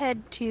 let's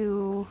head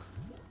to...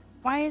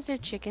 Why is there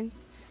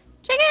chickens?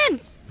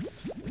 Chickens!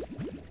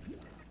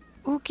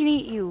 Who can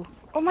eat you?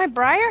 Oh, my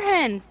briar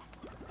hen!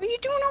 What are you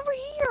doing over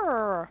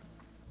here?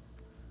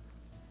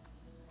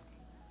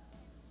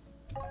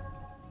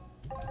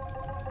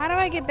 How do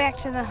I get back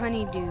to the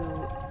honeydew?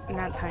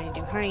 Not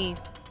honeydew, honey...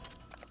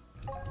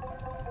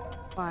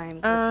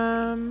 slimes.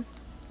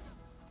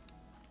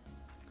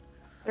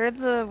 They're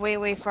the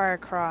way far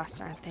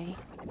across, aren't they?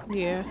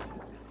 Yeah.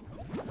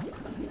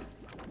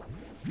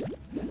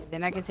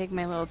 Then I can take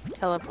my little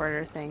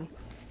teleporter thing.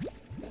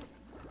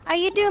 How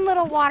you doing,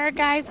 little water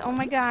guys? Oh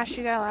my gosh,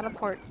 you got a lot of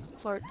plorts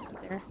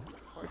there.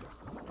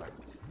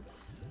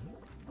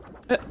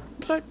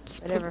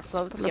 Plorts. Whatever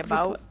floats your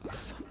boat.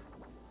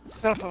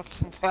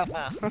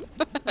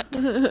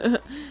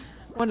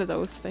 One of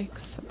those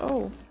things.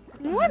 Oh.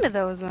 One of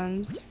those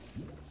ones.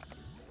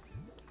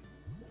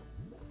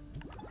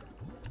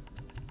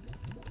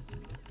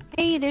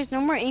 Hey, there's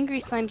no more angry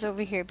slimes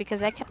over here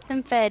because I kept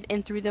them fed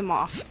and threw them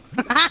off.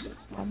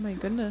 Oh my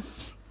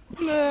goodness.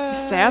 Savage.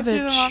 Savage.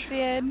 Threw them off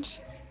the edge.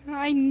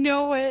 I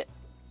know it.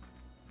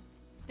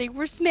 They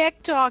were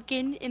smack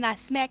talking and I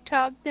smack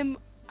talked them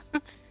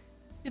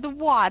to the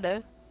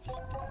water.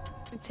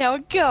 That's how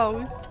it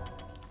goes.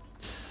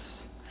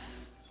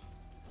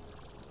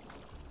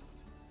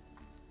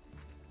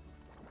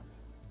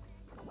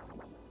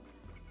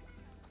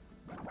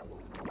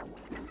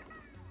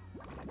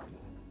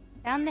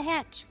 Down the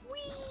hatch.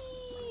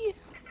 Whee!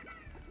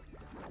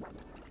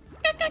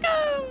 Go, go,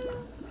 go!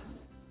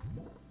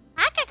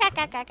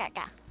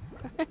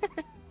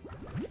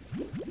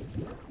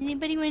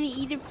 Anybody want to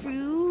eat a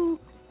fruit?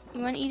 You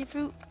want to eat a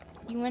fruit?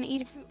 You want to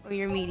eat a fruit? Oh,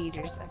 you're meat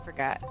eaters. I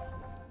forgot.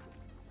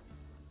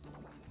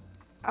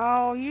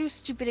 Oh, you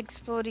stupid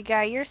explodey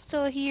guy. You're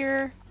still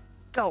here.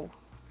 Go.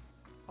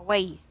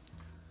 Away.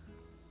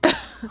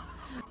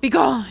 Be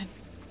gone!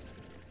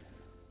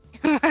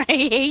 I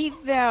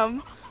hate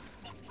them.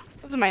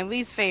 Those are my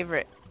least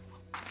favorite.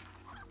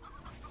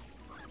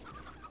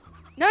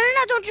 No,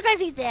 don't you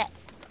guys eat that.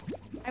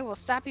 I will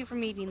stop you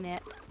from eating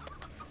that.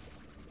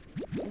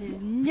 It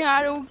is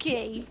not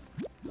okay.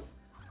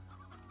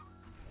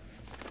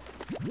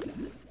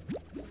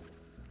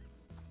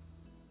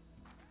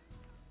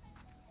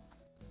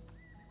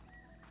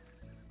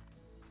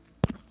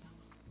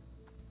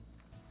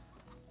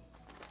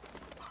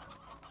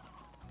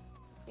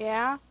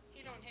 Yeah?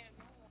 You don't have...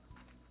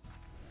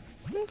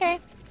 Okay.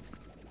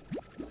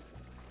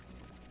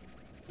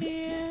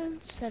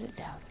 And set it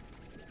down.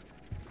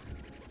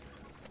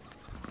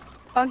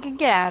 Pumpkin,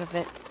 get out of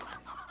it.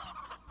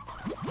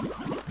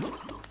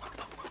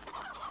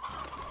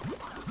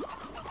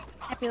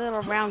 Happy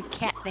little round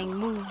cat thing,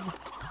 move.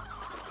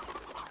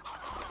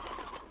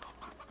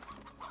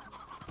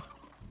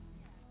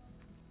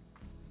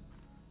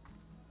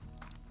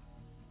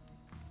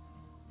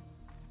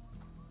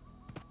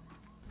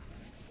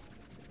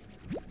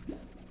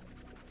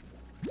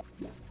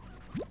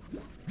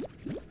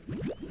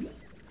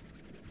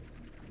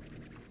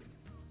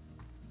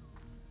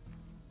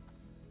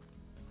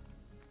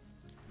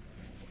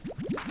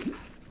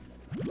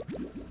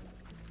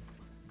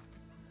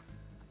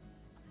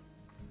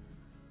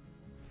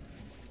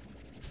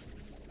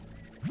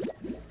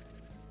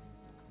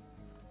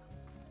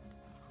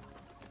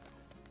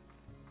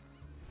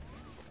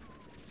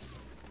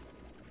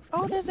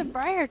 Oh, there's a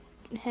briar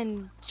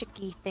hen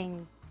chickie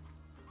thing.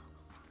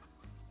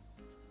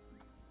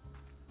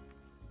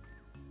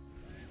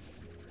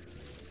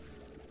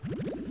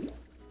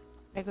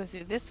 I go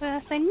through this way, I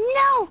say,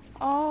 no!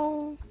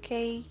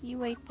 Okay,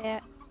 you ate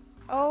that.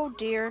 Oh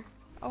dear.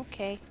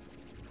 Okay.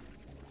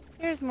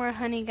 Here's more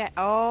honey guy.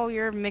 Oh,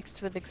 you're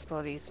mixed with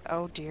explodies.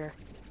 Oh dear.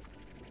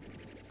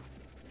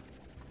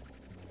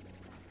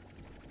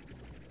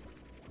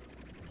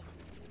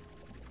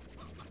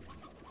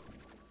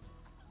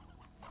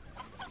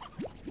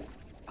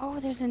 Oh,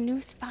 there's a new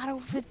spot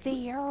over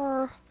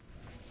there.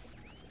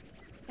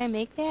 Can I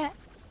make that?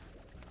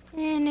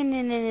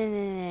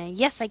 No.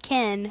 Yes, I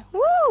can.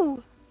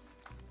 Woo!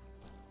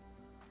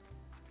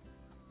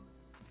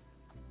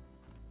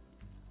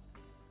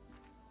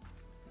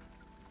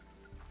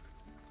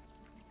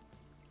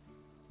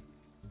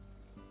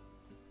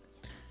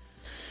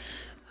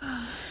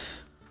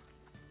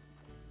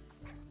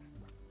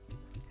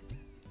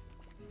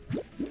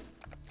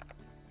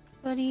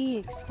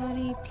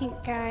 Explodey, pink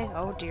guy.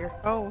 Oh dear.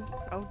 Oh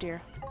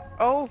dear.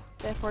 Oh,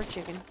 that poor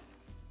chicken.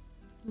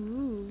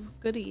 Ooh,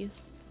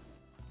 goodies.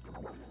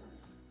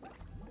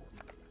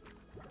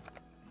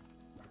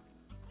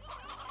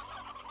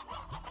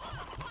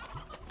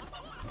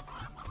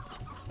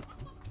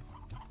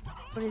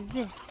 What is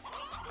this?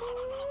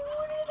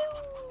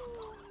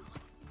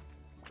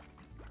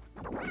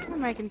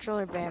 My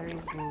controller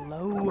battery's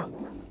low.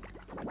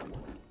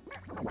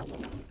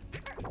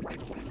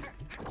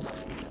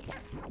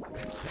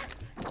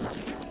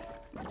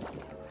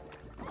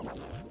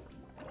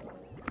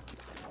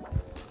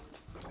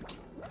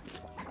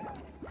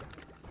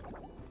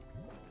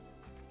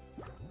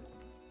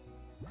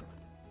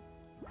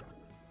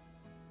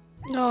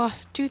 Oh,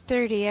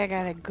 2:30, I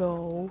gotta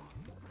go.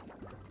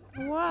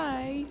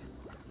 Why?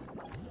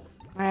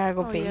 I gotta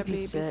go Yeah,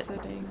 babysit.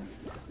 babysitting.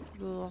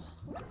 Ugh.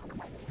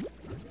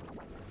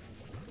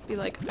 Just be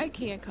like, I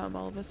can't come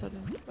all of a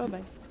sudden.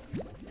 Bye-bye.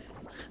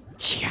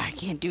 Yeah, I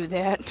can't do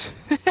that.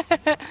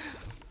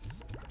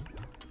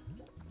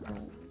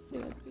 Oh,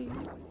 sad face.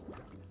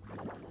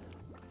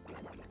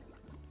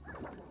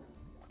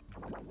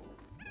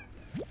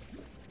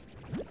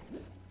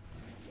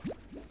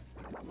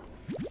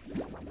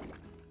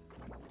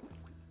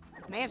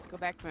 May have to go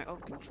back to my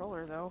old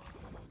controller though.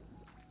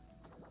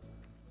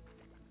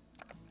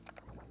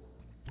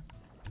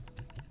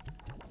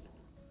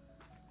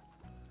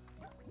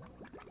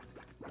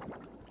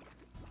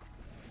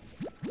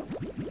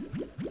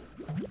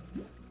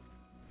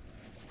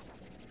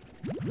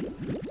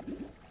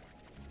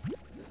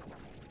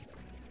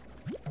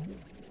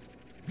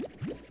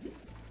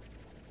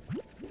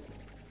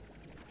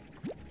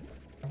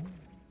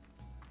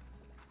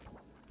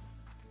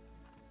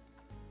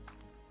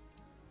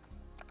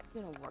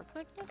 Gonna work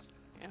like this?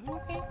 Yeah,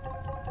 okay.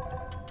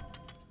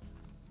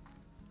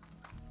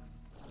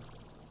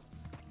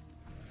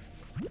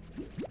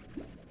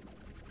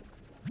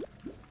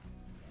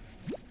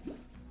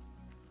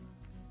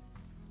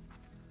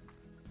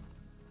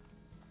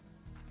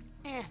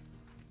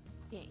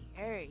 Hey,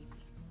 hurry.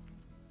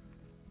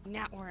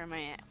 Not where am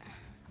I at?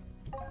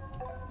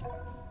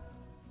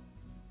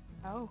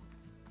 Oh.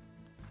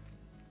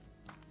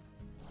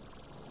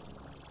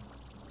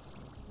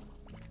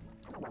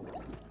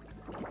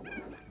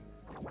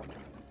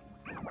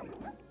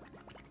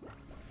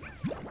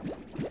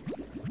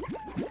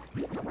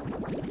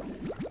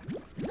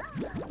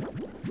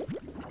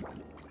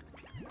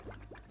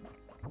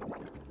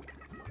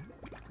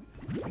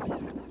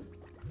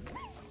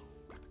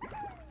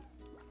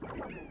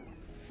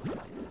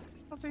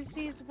 All I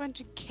see is a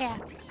bunch of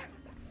cats.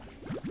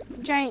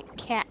 Giant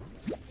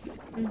cats.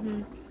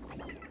 Mm-hmm.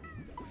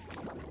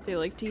 They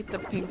like to eat the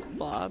pink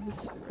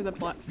blobs. Or the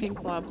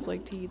pink blobs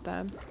like to eat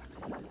them.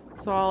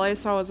 So all I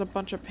saw was a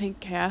bunch of pink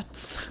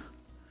cats.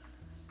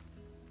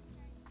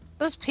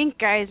 Those pink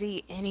guys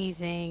eat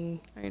anything.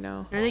 I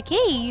know. They're like,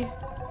 hey, you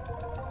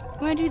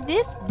wanna do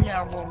this?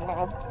 Blah, blah,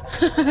 blah.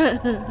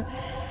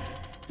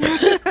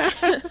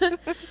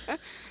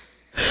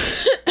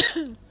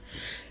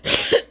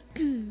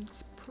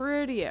 It's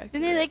pretty accurate.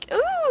 And they're like,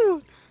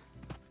 ooh,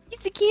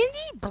 it's a candy?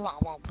 Blah,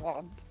 blah,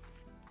 blah.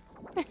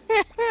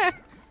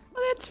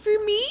 Well, that's for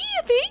me.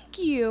 Thank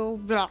you.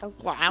 Blah,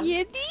 blah.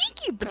 Yeah,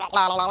 thank you. Blah,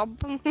 blah,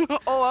 blah.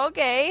 Oh,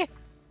 okay.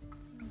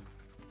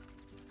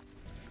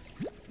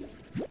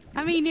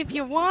 I mean, if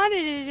you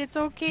wanted it, it's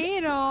okay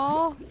and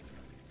all.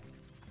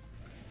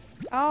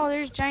 Oh,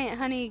 there's giant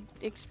honey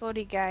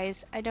explodey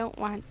guys. I don't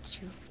want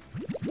you.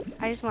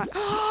 I just want.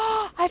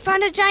 Oh, I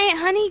found a giant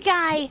honey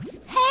guy.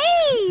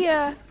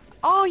 Hey!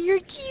 Oh, you're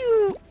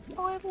cute.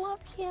 Oh, I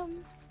love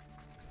him.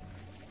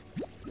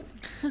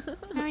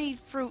 I need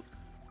fruit.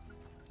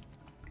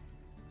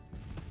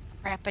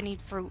 Crap, I need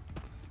fruit.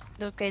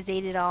 Those guys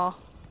ate it all.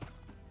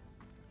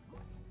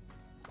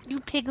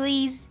 You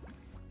piglies.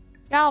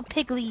 Y'all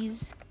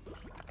piglies.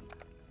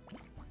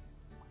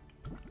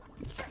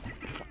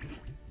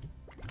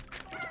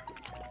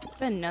 Is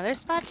there another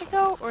spot to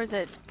go? Or is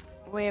it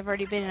the way I've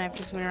already been and I've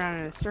just went around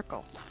in a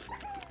circle?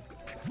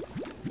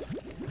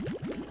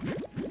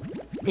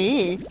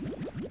 Eh.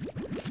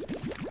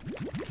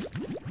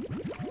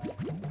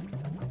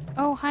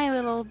 Oh, hi,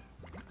 little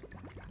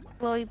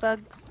glowy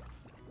bugs.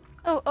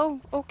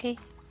 Oh, okay.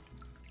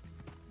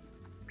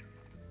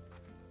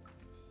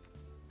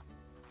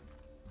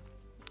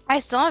 I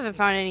still haven't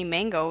found any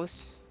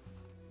mangoes.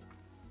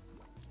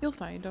 You'll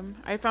find them.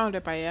 I found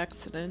it by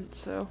accident,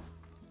 so.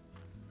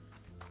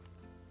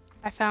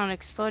 I found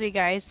explodey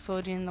guys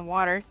floating in the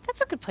water.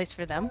 That's a good place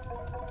for them.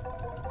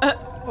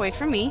 Away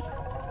from me.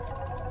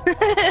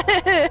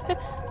 I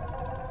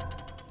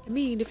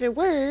mean, if it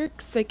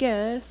works, I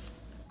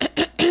guess.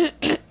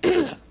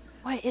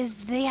 What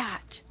is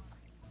that?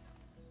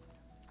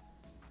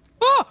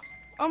 Oh!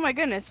 Oh my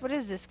goodness, what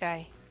is this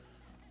guy?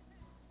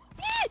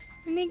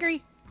 An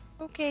angry.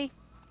 Okay.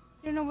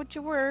 I don't know what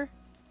you were.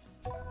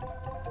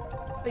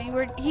 But you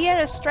were. He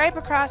had a stripe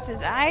across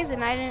his eyes,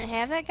 and I didn't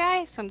have that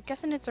guy, so I'm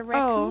guessing it's a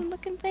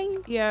raccoon-looking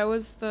thing. Yeah, it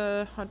was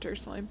the hunter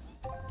slime.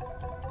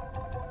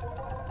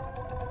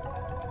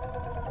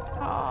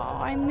 Oh,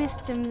 I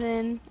missed him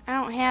then.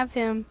 I don't have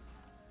him.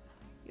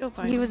 You'll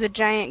find He him. was a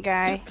giant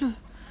guy.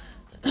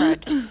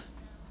 Crud.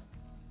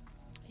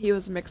 He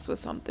was mixed with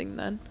something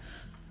then.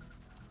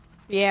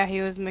 Yeah,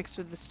 he was mixed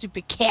with the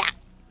stupid cat.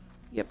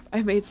 Yep,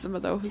 I made some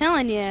of those. I'm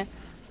telling you,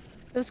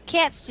 those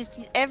cats just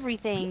eat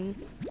everything.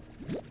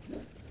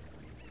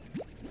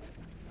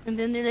 And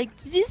then they're like,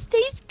 "Does this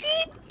taste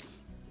good?"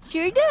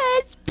 Sure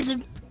does.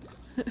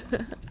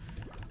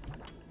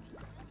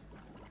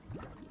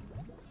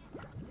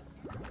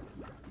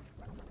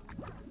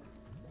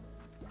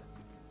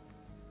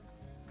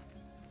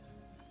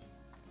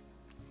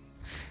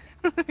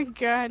 Oh my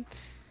god.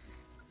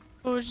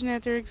 Explosion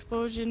after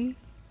explosion.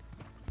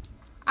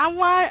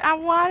 I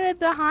wanted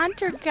the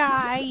hunter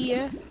guy.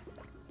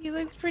 He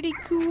looks pretty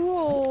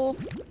cool.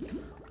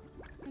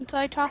 Until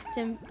I tossed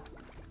him.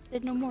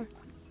 Did no more.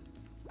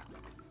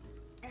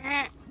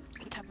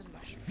 Top of the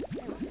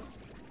mushroom.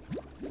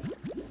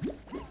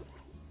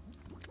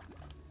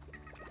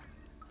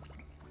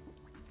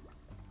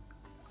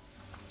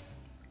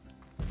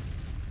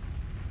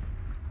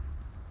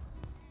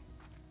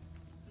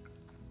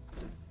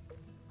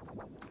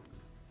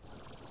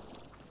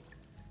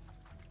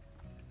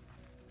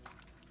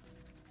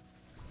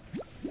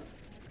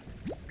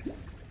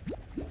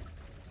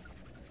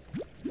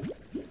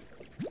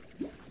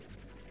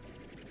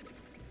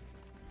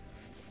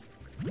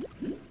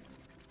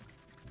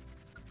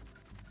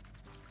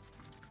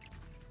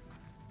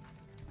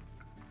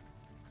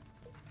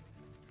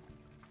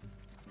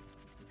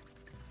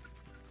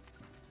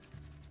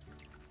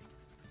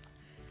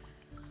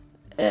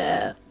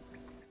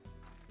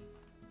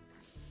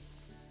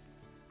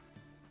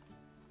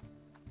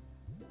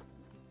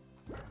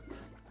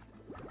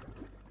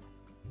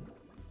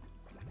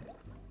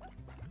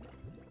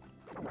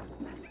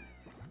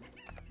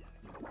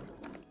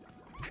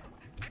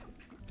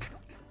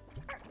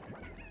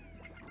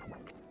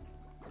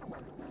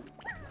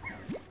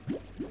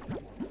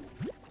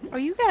 Oh,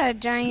 you got a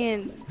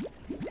giant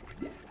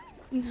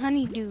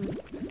honey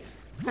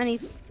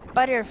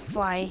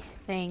butterfly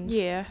thing.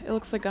 Yeah, it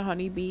looks like a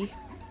honeybee.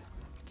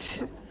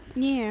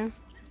 Yeah.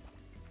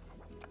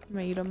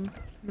 Made them.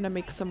 I'm gonna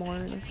make some more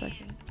in a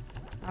second.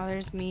 Oh,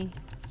 there's me.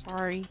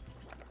 Sorry.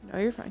 No,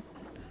 you're fine.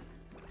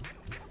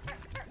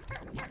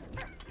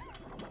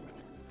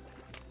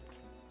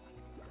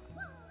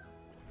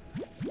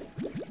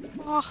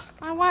 Oh,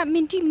 I want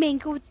minty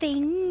mango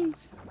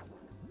things.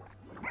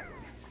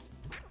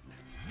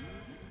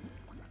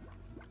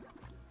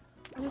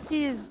 I just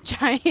see this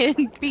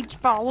giant beach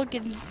ball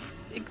looking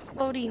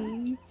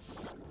exploding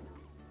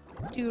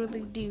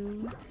doodly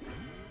doo.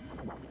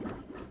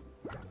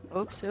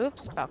 Oops,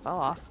 oops, about fell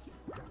off.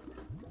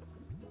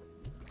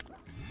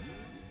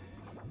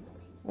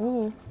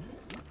 Oh.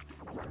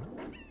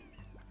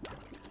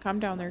 Let's calm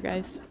down there,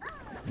 guys.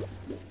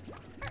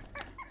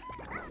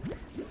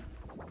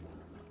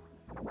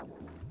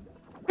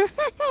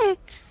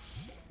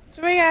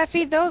 So we gotta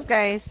feed those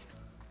guys.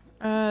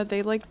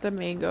 They like the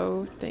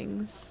mango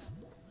things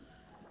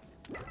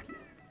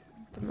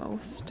the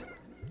most,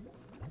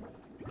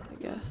 I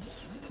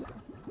guess.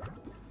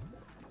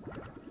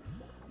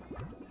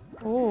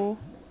 Oh.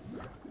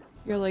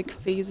 You're like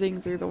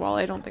phasing through the wall.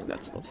 I don't think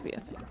that's supposed to be a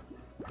thing.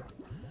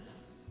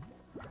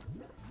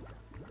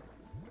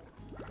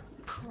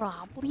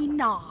 Probably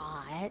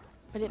not,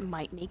 but it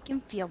might make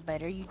him feel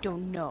better. You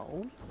don't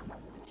know.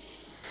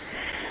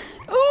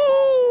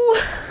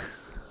 Oh!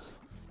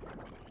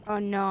 Oh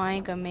no, I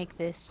ain't gonna make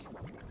this.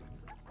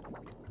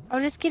 Oh,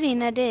 just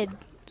kidding, I did.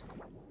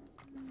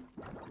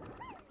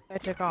 I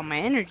took all my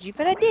energy,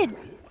 but I did.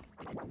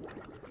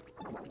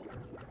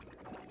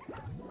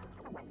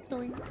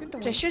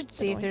 Which I should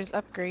see if there's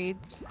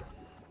upgrades.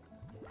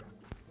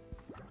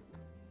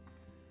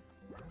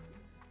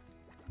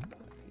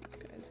 Put these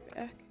guys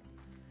back.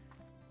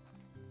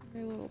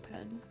 Their little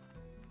pen.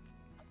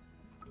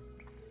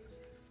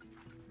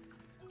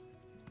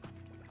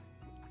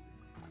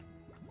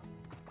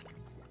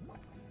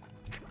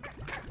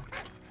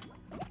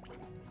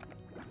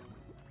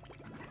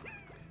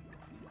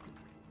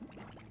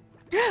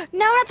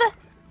 No, not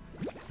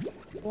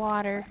the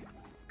water.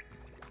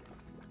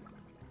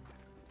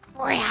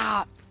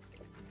 Crap.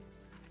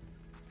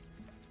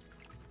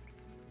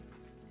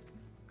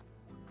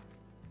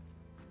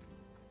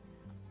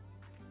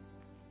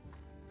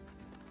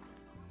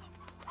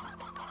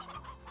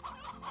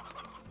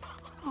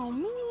 Oh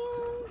man.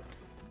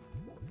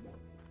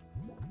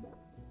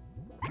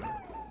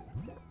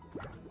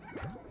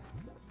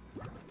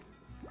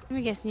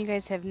 I'm guessing you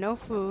guys have no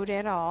food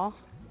at all.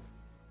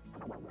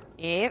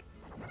 Yep.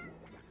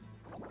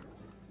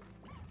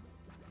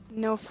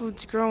 No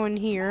food's growing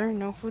here.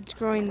 No food's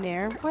growing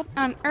there. What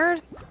on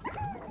earth?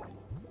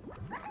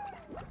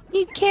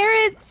 Need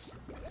carrots!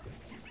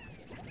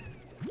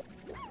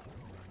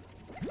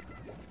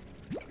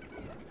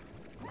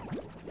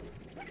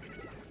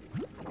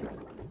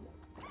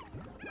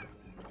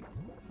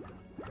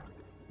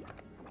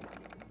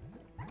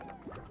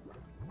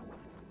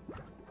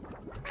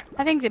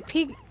 I think the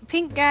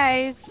pink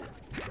guys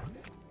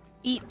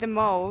eat the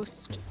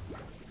most.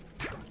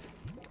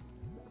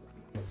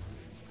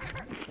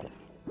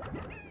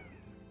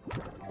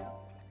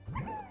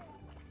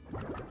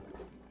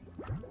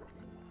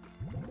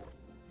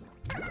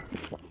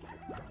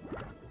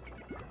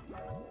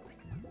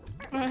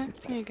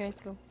 Here you guys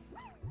go.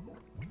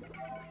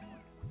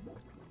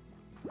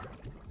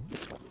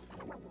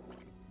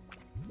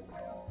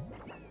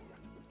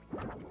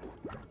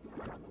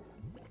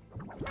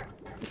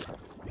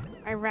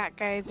 My rat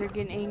guys are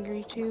getting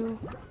angry too.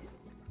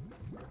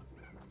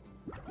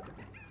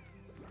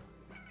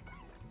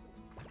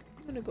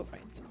 I'm gonna go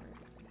find some more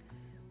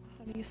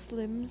honey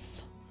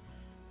slims.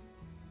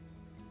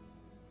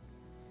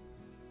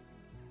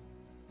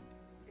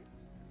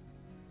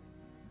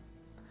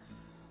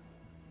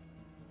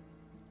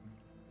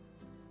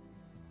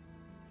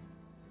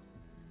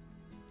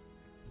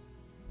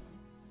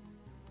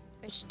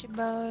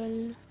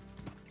 Vegetable.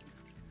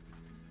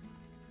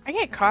 I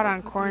get caught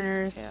on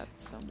corners.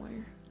 Cats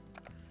somewhere.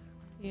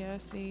 Yeah,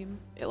 same.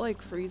 It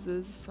like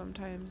freezes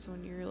sometimes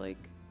when you're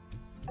like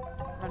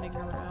running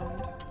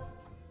around.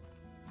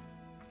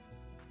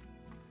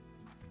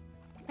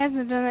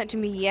 Hasn't done that to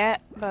me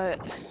yet, but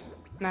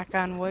knock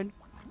on wood.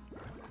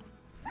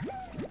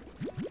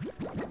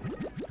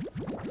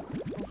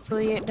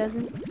 Hopefully it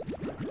doesn't.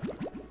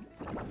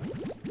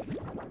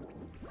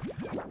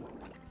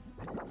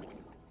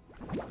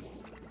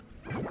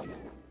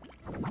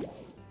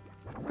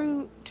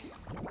 Fruit.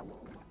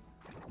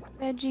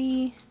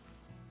 Veggie.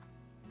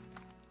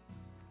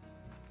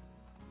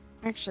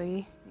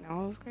 Actually,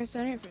 no, those guys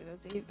don't eat fruit.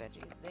 Those eat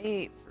veggies.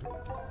 They eat fruit.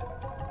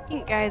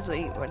 Pink guys will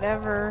eat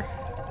whatever.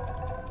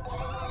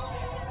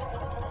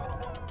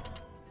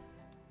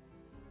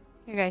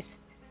 Here, guys,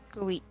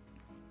 go eat.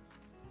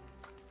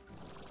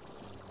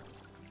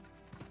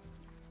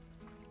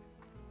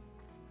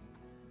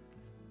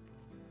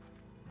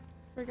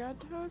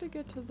 Forgot how to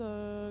get to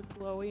the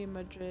glowy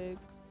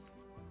majigs.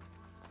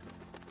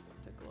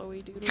 The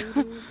glowy doodly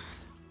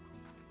dudes.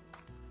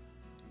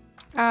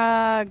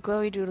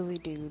 Glowy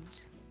doodly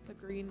dudes. The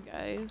green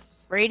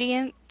guys.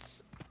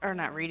 Radiance, or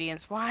not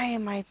Radiance. Why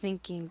am I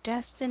thinking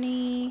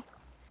Destiny?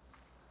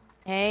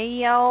 Hey,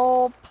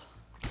 help!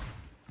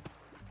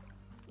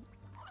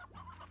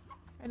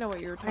 I know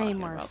what you were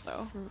talking about,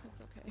 though.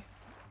 It's okay.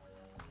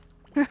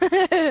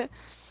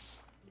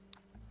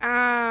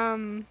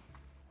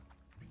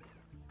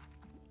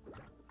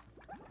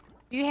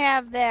 You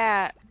have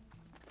that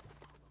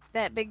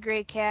big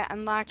gray cat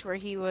unlocked where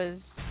he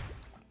was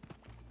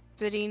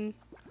sitting.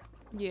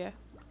 Yeah.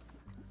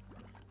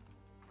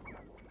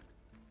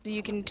 So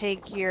you can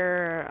take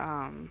your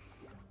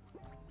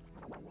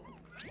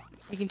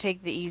you can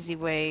take the easy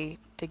way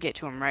to get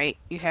to him, right?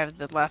 You have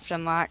the left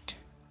unlocked.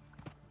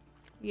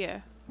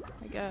 Yeah,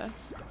 I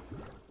guess.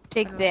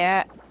 Take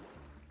that.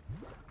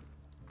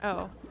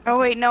 Oh. Oh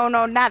wait, no,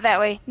 not that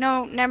way.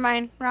 No, never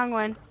mind. Wrong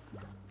one.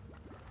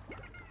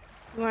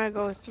 You want to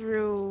go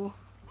through,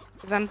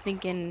 because I'm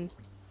thinking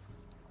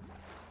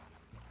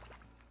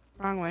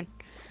wrong one.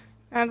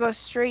 I'm gonna go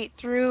straight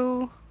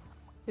through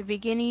the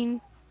beginning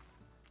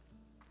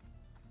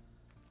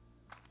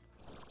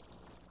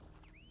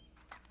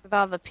with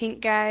all the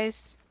pink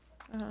guys.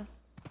 Uh-huh.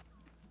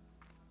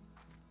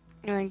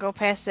 And then go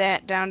past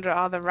that down to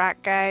all the rock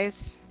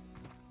guys.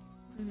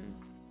 Mm-hmm.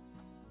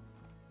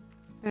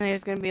 And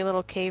there's gonna be a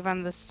little cave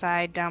on the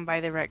side down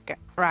by the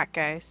rock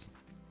guys.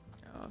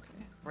 Oh,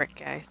 okay. Rock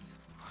guys.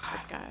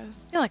 Rock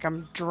guys. I feel like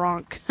I'm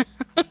drunk.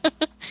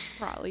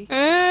 Probably.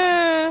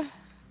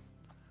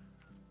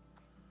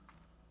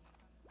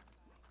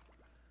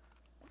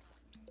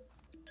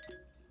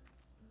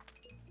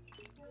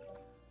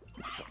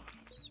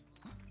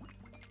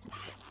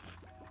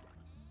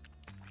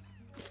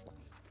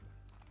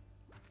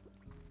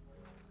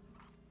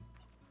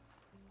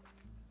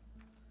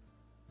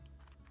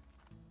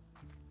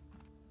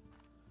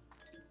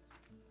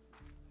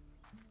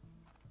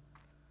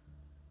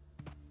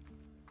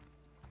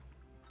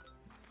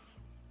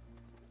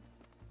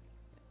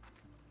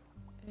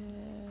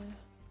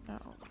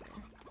 Not over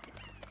there.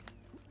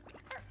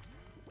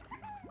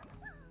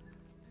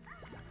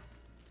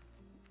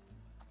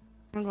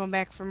 I'm going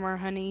back for more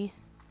honey,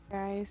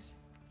 guys.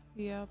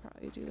 Yeah, I'll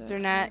probably do that. They're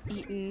not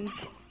eating.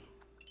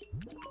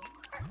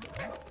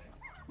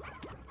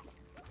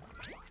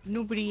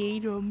 Nobody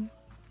ate them.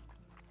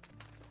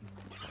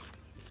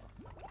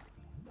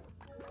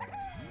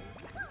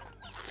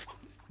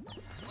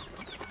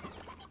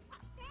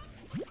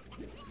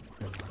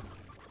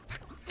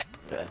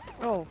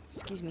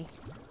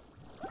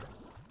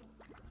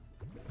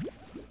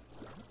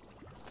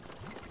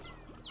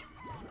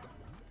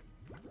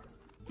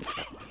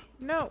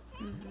 no.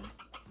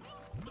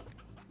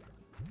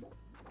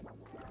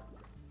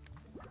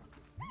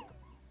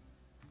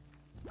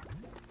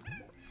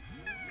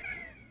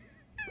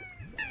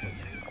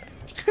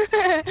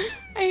 I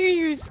hear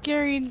you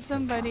scaring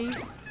somebody.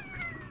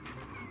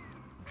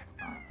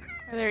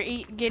 Or they're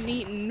getting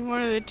eaten,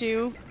 one of the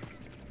two.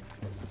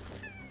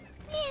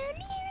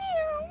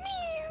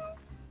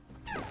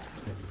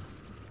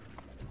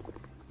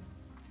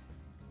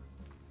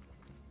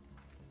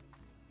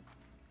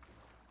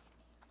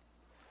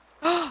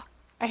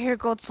 I hear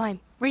gold slime.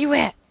 Where you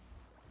at?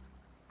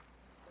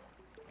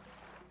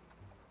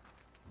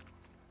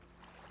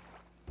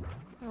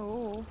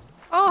 Oh.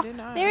 Oh,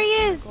 there he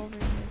is!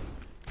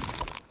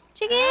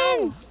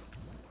 Chickens!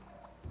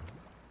 Ow.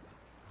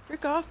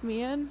 Frick off,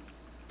 man.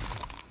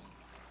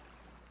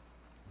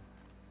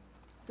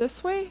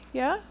 This way?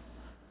 Yeah?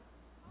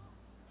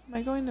 Am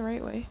I going the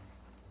right way?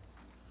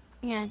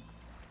 Hang on.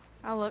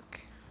 I'll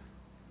look.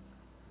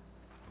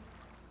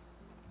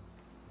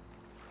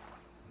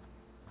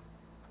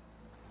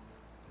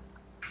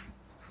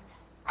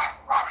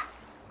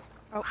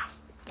 Oh,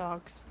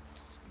 dogs.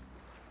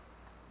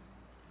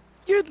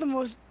 You're the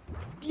most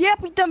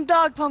yappy dumb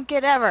dog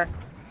pumpkin ever.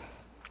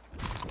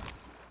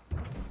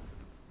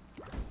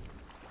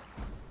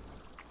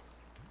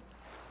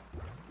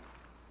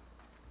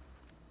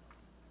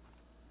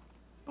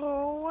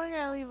 Oh, I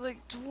gotta leave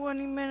like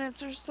 20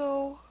 minutes or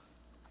so.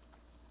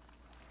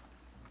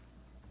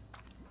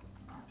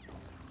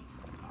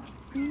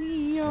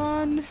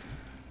 Neon.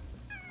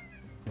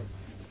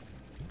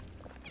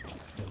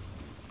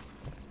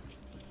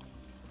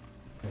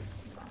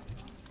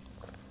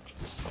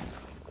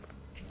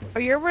 Oh,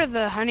 you're where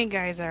the honey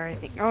guys are, I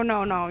think. Oh,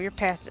 no, no, you're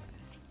past it.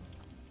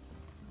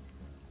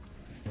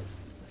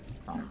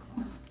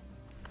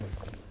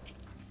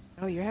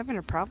 Oh, you're having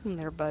a problem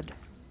there, bud.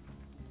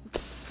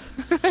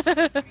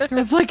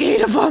 There's like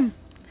 8 of them!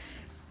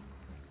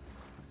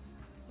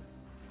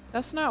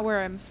 That's not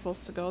where I'm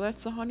supposed to go.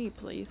 That's the honey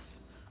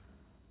place.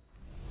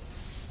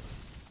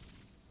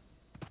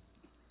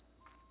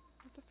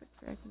 What the frick,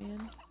 frag,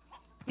 man?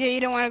 Yeah,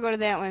 you don't want to go to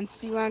that one,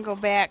 so you want to go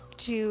back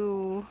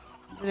to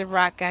where the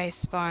rock guys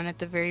spawn at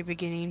the very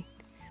beginning.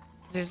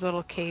 There's a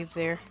little cave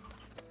there.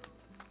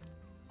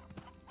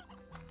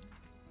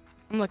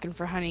 I'm looking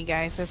for honey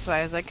guys, that's why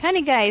I was like,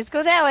 honey guys,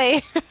 go that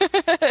way!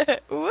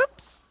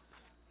 Whoops!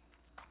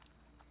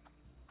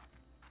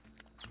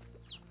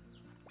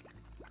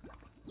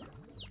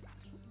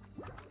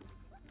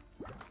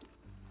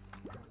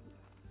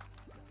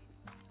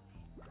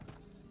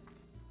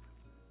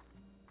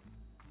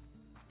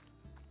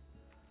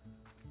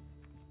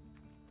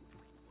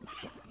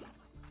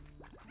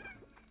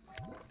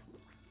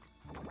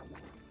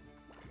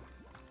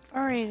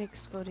 Alright,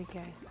 exploded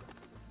guys.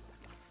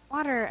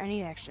 Water, I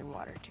need actually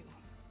water too.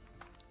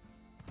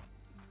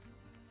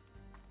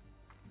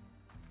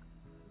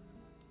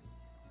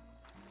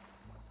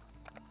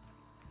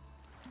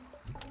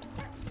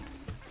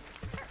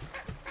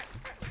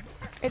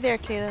 Right there,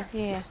 Kayla,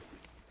 yeah.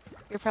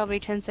 You're probably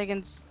 10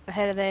 seconds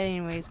ahead of that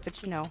anyways,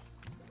 but you know.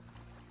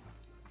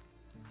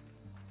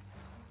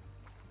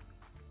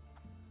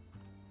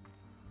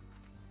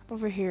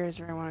 Over here is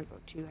where I want to go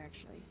to,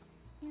 actually.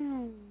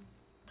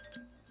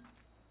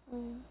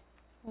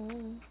 Oh,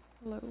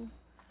 hello.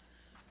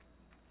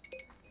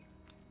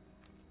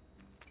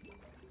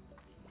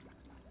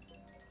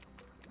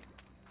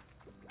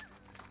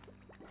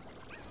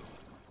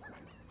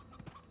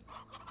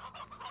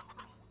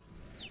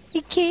 Hey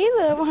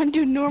Kayla, wanna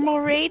do normal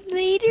raid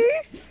later?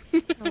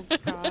 Oh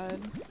god.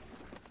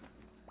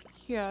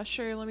 Yeah,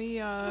 sure, let me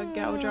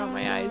gouge out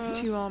my eyes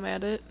too while I'm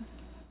at it.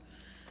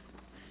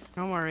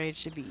 Normal raid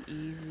should be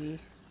easy.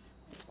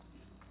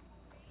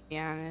 To be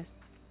honest.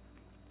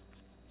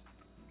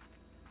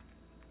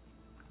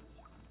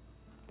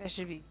 That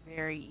should be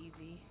very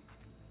easy.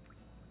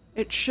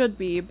 It should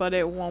be, but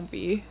it won't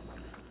be.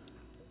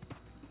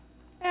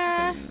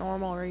 Ah.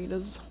 Normal raid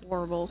is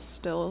horrible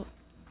still,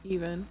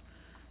 even.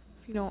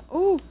 If you don't-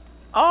 Ooh!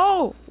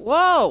 Oh!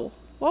 Whoa!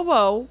 Whoa,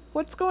 whoa!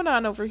 What's going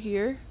on over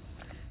here?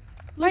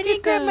 I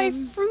didn't grab my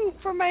fruit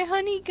for my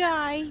honey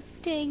guy!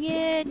 Dang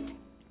it!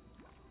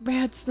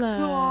 Red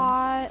slime!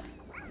 What?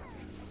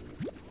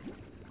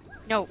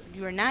 No,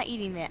 you are not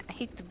eating that. I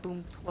hate the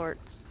boom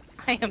plorts.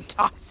 I am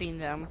tossing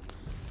them.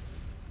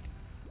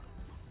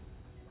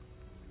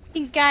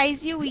 And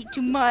guys, you eat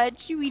too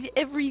much. You eat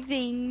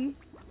everything.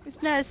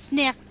 It's not a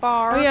snack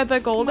bar. Oh yeah,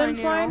 the golden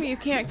slime, you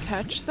can't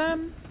catch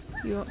them.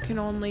 You can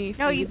only feed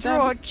them. No, you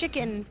throw a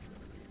chicken.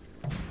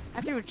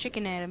 I threw a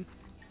chicken at him.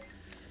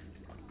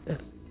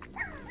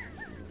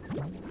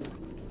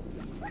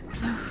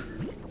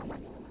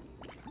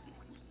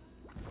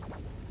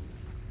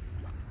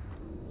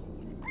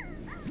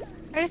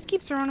 I just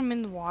keep throwing them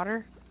in the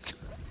water.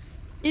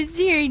 It's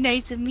very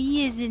nice of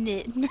me, isn't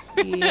it?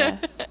 Yeah.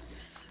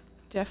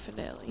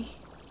 Definitely.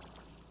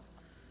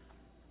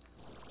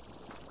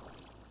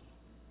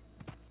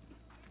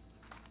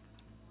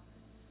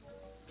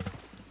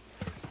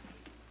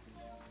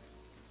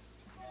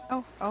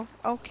 Oh,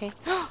 okay.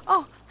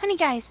 Oh, honey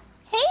guys.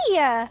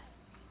 Hey,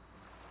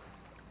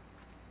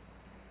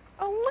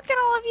 at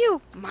all of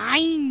you!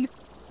 Mine!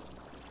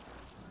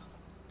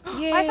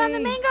 Yay. I found the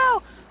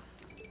mango!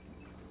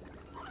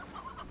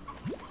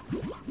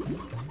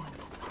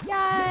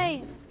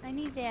 Yay! I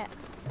need that.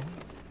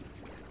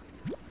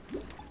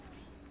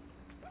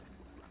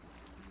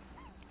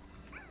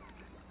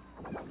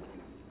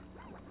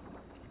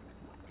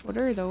 What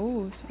are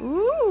those?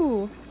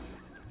 Ooh!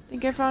 I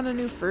think I found a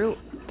new fruit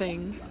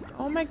thing.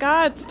 Oh my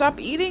god, stop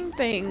eating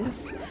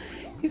things!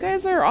 You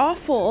guys are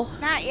awful.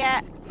 Not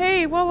yet.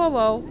 Hey, whoa, whoa,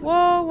 whoa.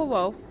 Whoa, whoa,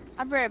 whoa.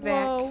 I'll be right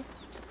back. Whoa.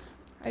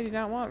 I do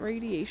not want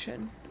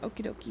radiation.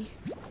 Okie dokie.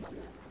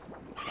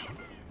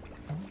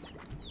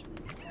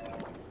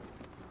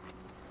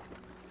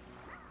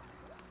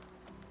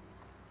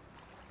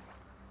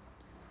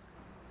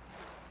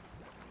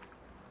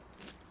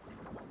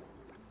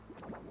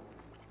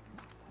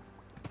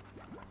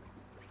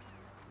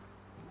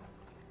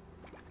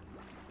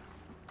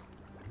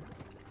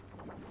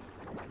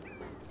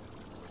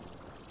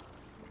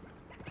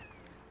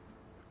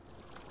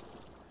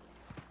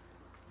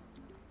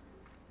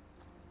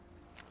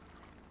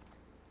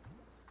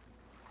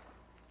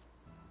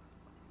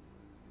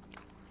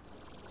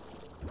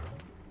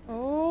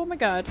 Oh my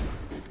god.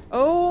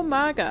 Oh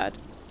my god.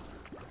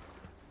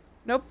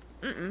 Nope.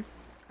 Mm-mm.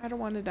 I don't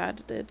want to die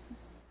dead.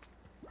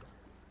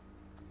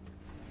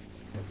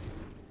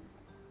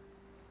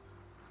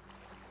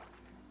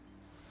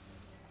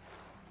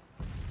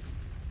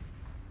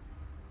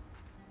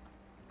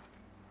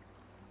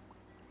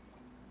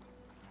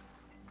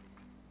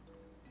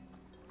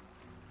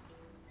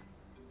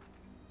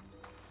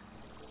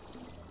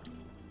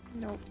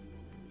 Nope.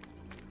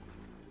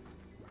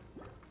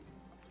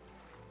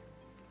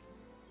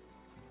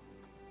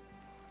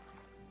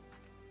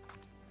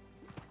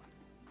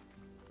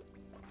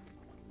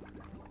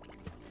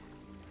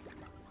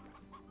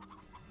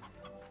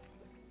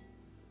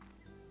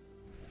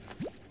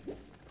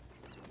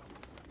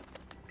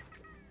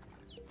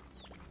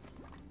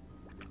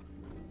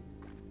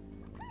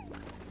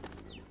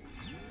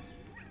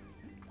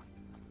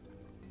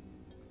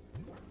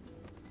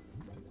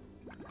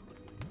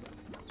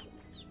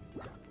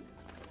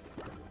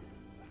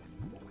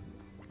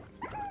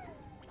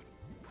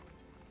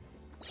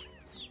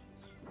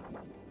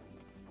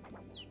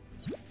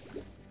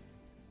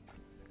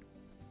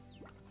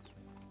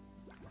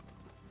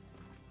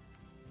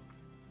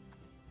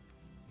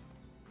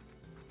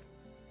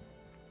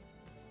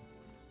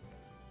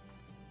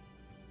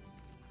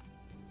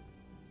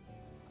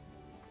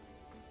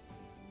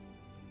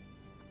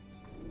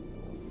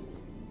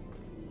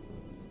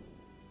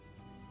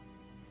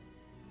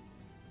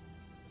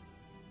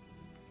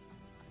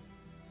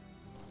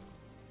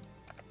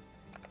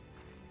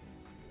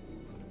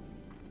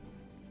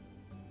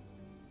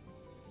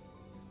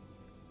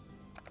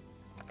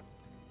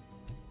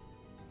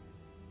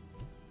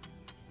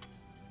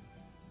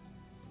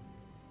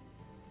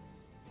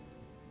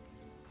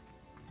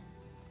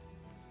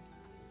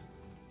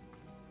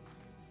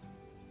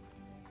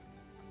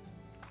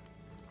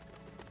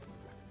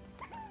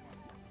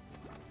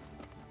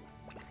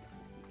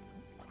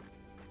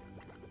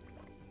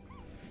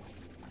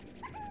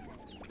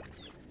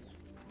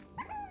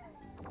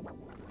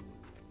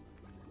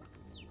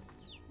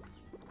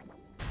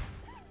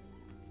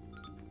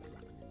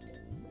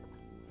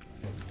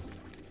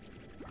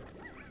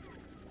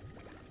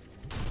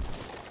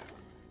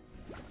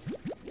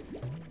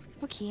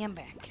 Okay, I'm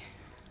back.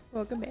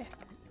 Welcome back.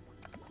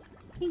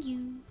 Thank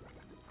you.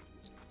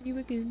 You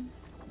again.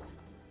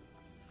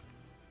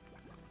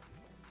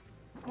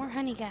 More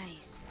honey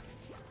guys.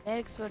 Bad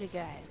exploded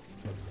guys.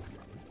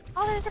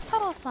 Oh, there's a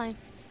puddle slime.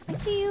 I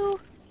see you.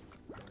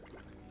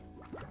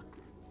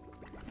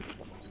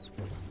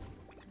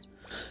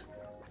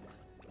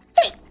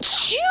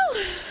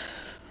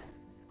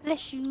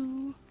 Bless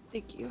you.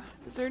 Thank you.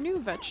 Is there new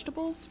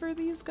vegetables for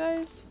these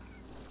guys?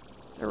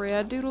 The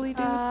rad doodly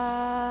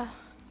dudes?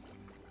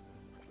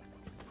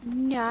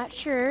 Not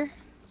sure.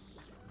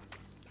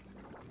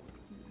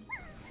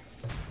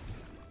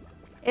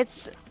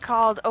 It's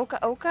called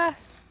Oka Oka.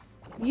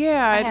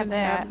 Yeah, I didn't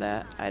have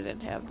that. I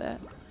didn't have that.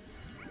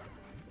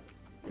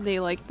 They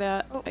like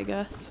that, I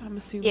guess. I'm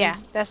assuming. Yeah,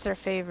 that's their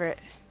favorite.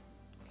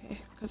 Okay,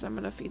 because I'm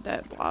gonna feed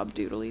that blob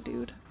doodly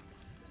dude.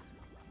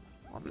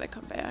 Well, I'm gonna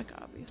come back,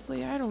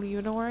 obviously. I don't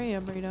even know where I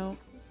am right now.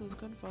 This is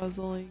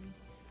confuzzling.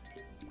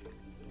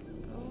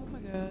 Oh my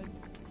god.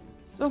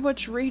 So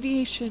much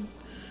radiation.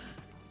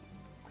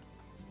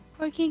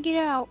 I can't get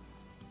out.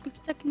 I'm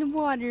stuck in the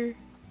water.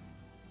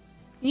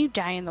 You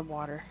die in the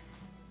water.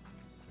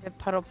 The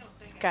puddle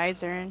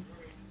guys are in.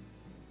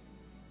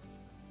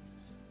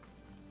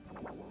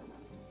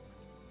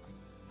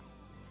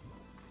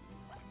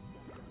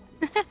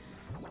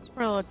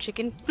 We're a little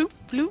chicken. Bloop,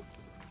 bloop.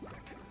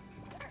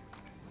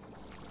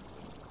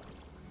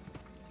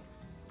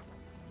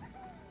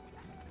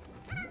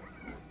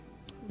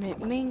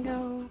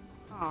 Mango.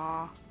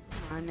 Aw,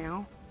 come on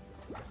now.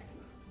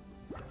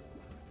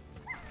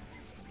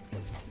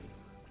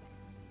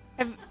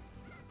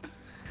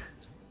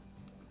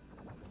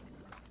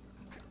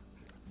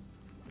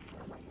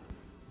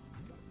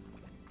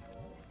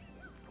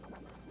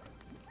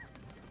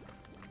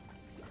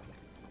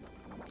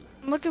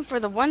 looking for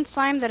the one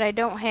slime that I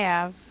don't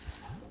have.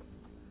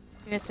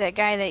 And it's that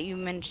guy that you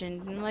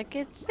mentioned. And I'm like,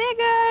 it's that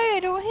guy, I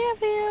don't have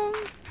him.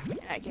 And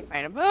I can't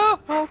find him. Oh,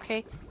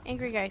 okay.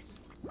 Angry guys.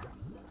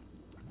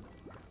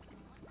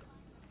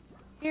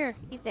 Here,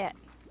 eat that.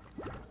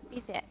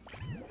 Eat that.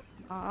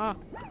 Oh.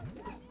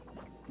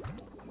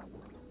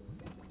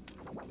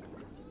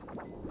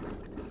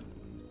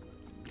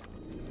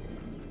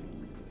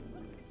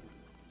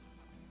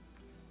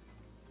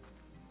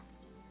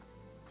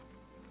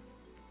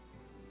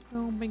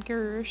 Oh my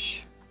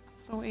gosh.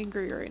 So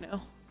angry right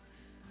now.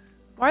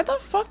 Why the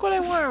fuck would I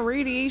want a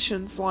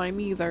radiation slime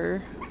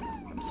either?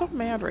 I'm so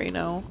mad right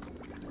now.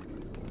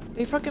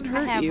 They fucking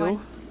hurt you.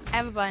 One. I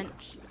have a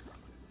bunch.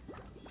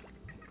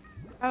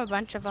 I have a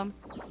bunch of them.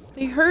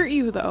 They hurt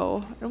you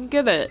though. I don't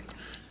get it.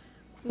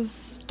 This is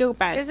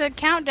stupid. There's a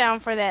countdown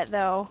for that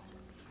though.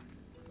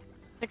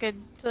 Like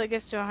till it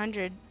gets to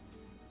 100.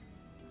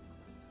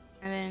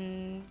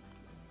 And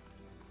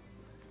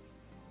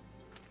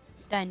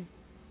then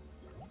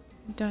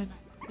done.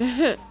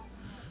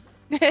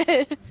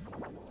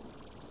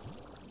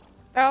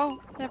 Oh,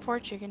 that poor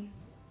chicken.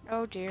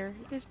 Oh dear.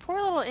 These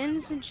poor little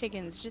innocent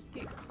chickens just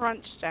get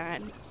crunched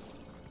on.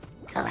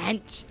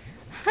 Crunch.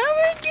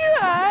 Oh my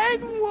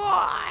god,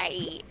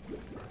 why?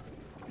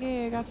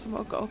 Yeah, I got some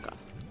oka.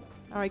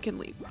 Now I can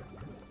leave.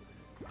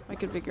 I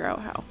can figure out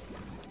how.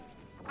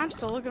 I'm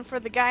still looking for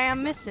the guy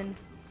I'm missing.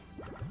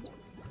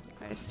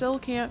 I still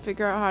can't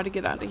figure out how to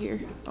get out of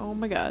here. Oh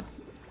my god.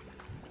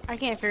 I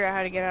can't figure out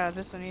how to get out of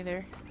this one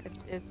either.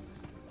 It's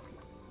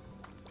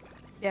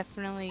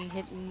definitely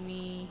hitting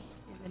me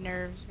in the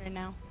nerves right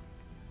now.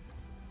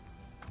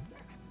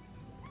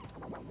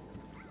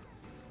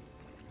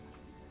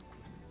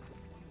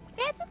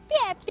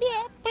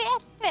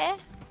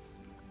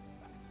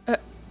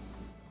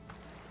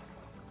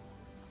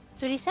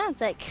 That's what he sounds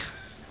like.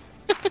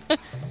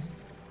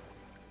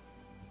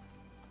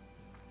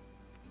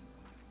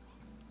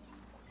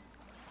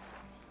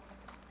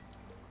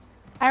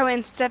 I went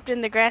and stepped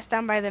in the grass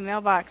down by the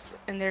mailbox,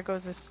 and there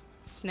goes a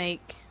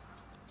snake.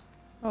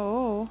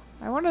 Oh,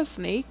 I want a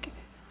snake.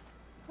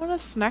 I want a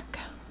snack.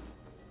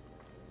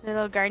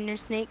 Little gardener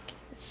snake.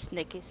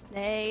 Snaky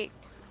snake.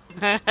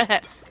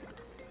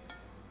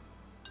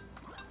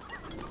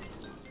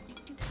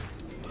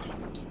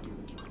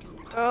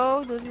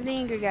 Oh, those are the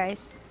angry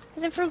guys.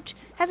 Has some fruit!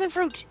 Has some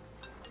fruit!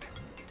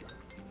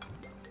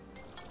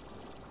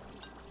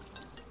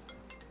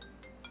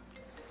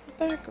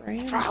 What the heck,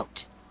 Ryan?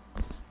 Fruit!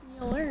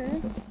 You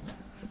learn.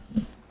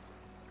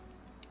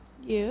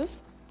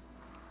 Yes.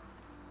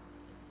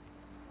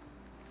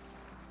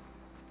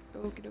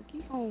 Okie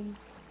dokie. Home.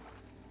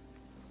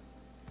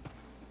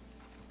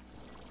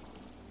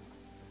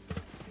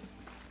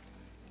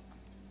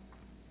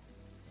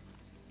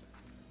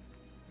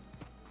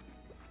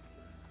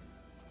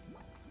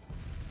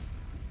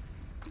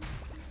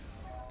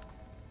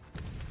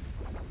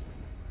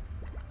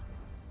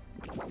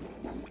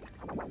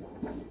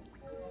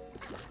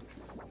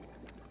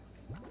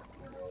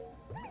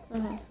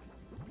 Uh-huh.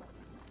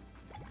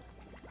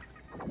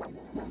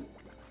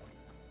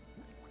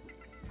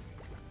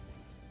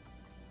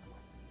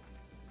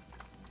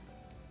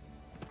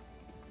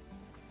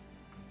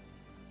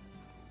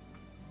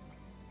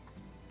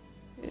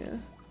 Yeah.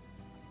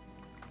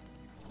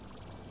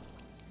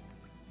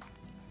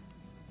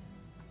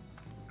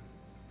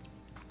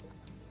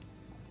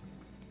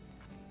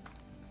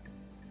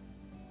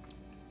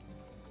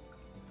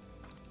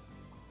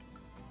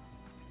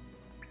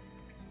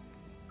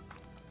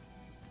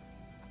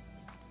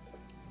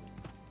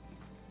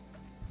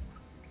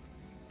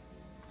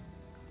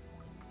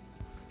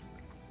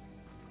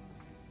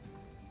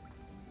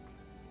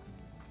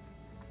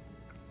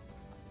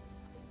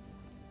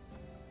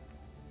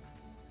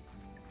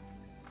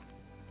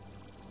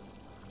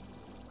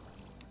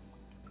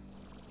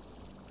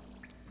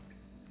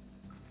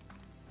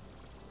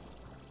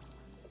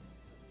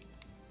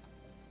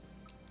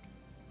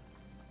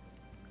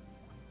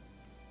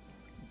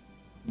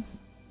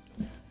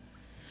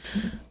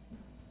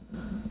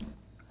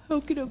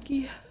 Okie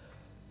dokie.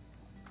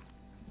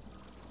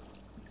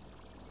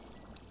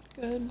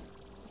 Good.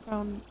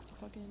 Found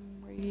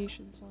fucking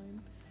radiation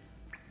slime.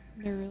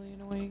 They're really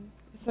annoying.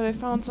 I said I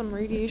found some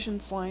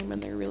radiation slime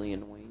and they're really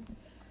annoying.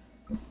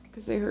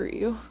 Because they hurt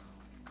you.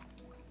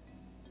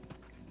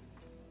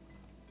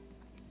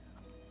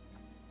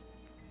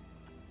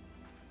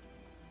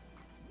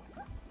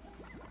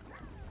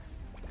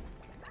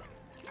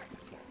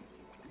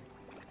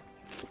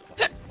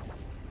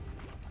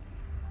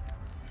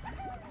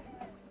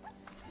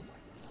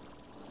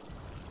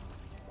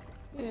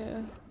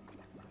 Yeah.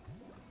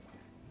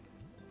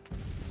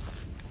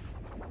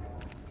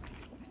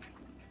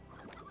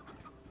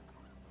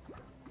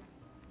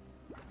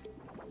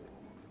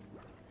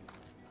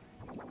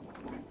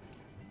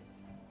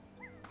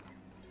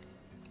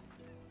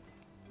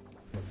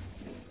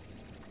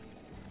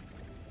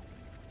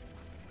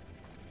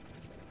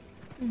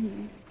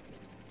 Mm-hmm.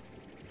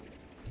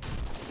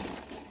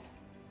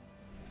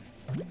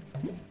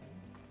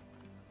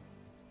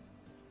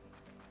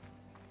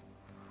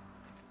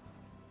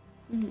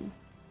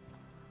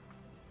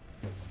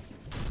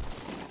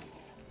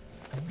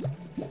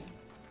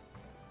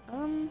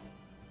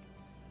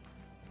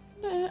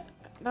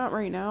 Not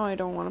right now, I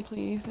don't want to play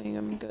anything,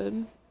 I'm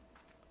good.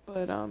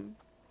 But,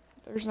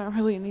 there's not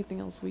really anything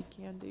else we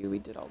can do. We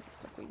did all the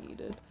stuff we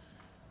needed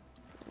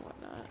and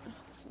whatnot,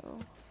 so.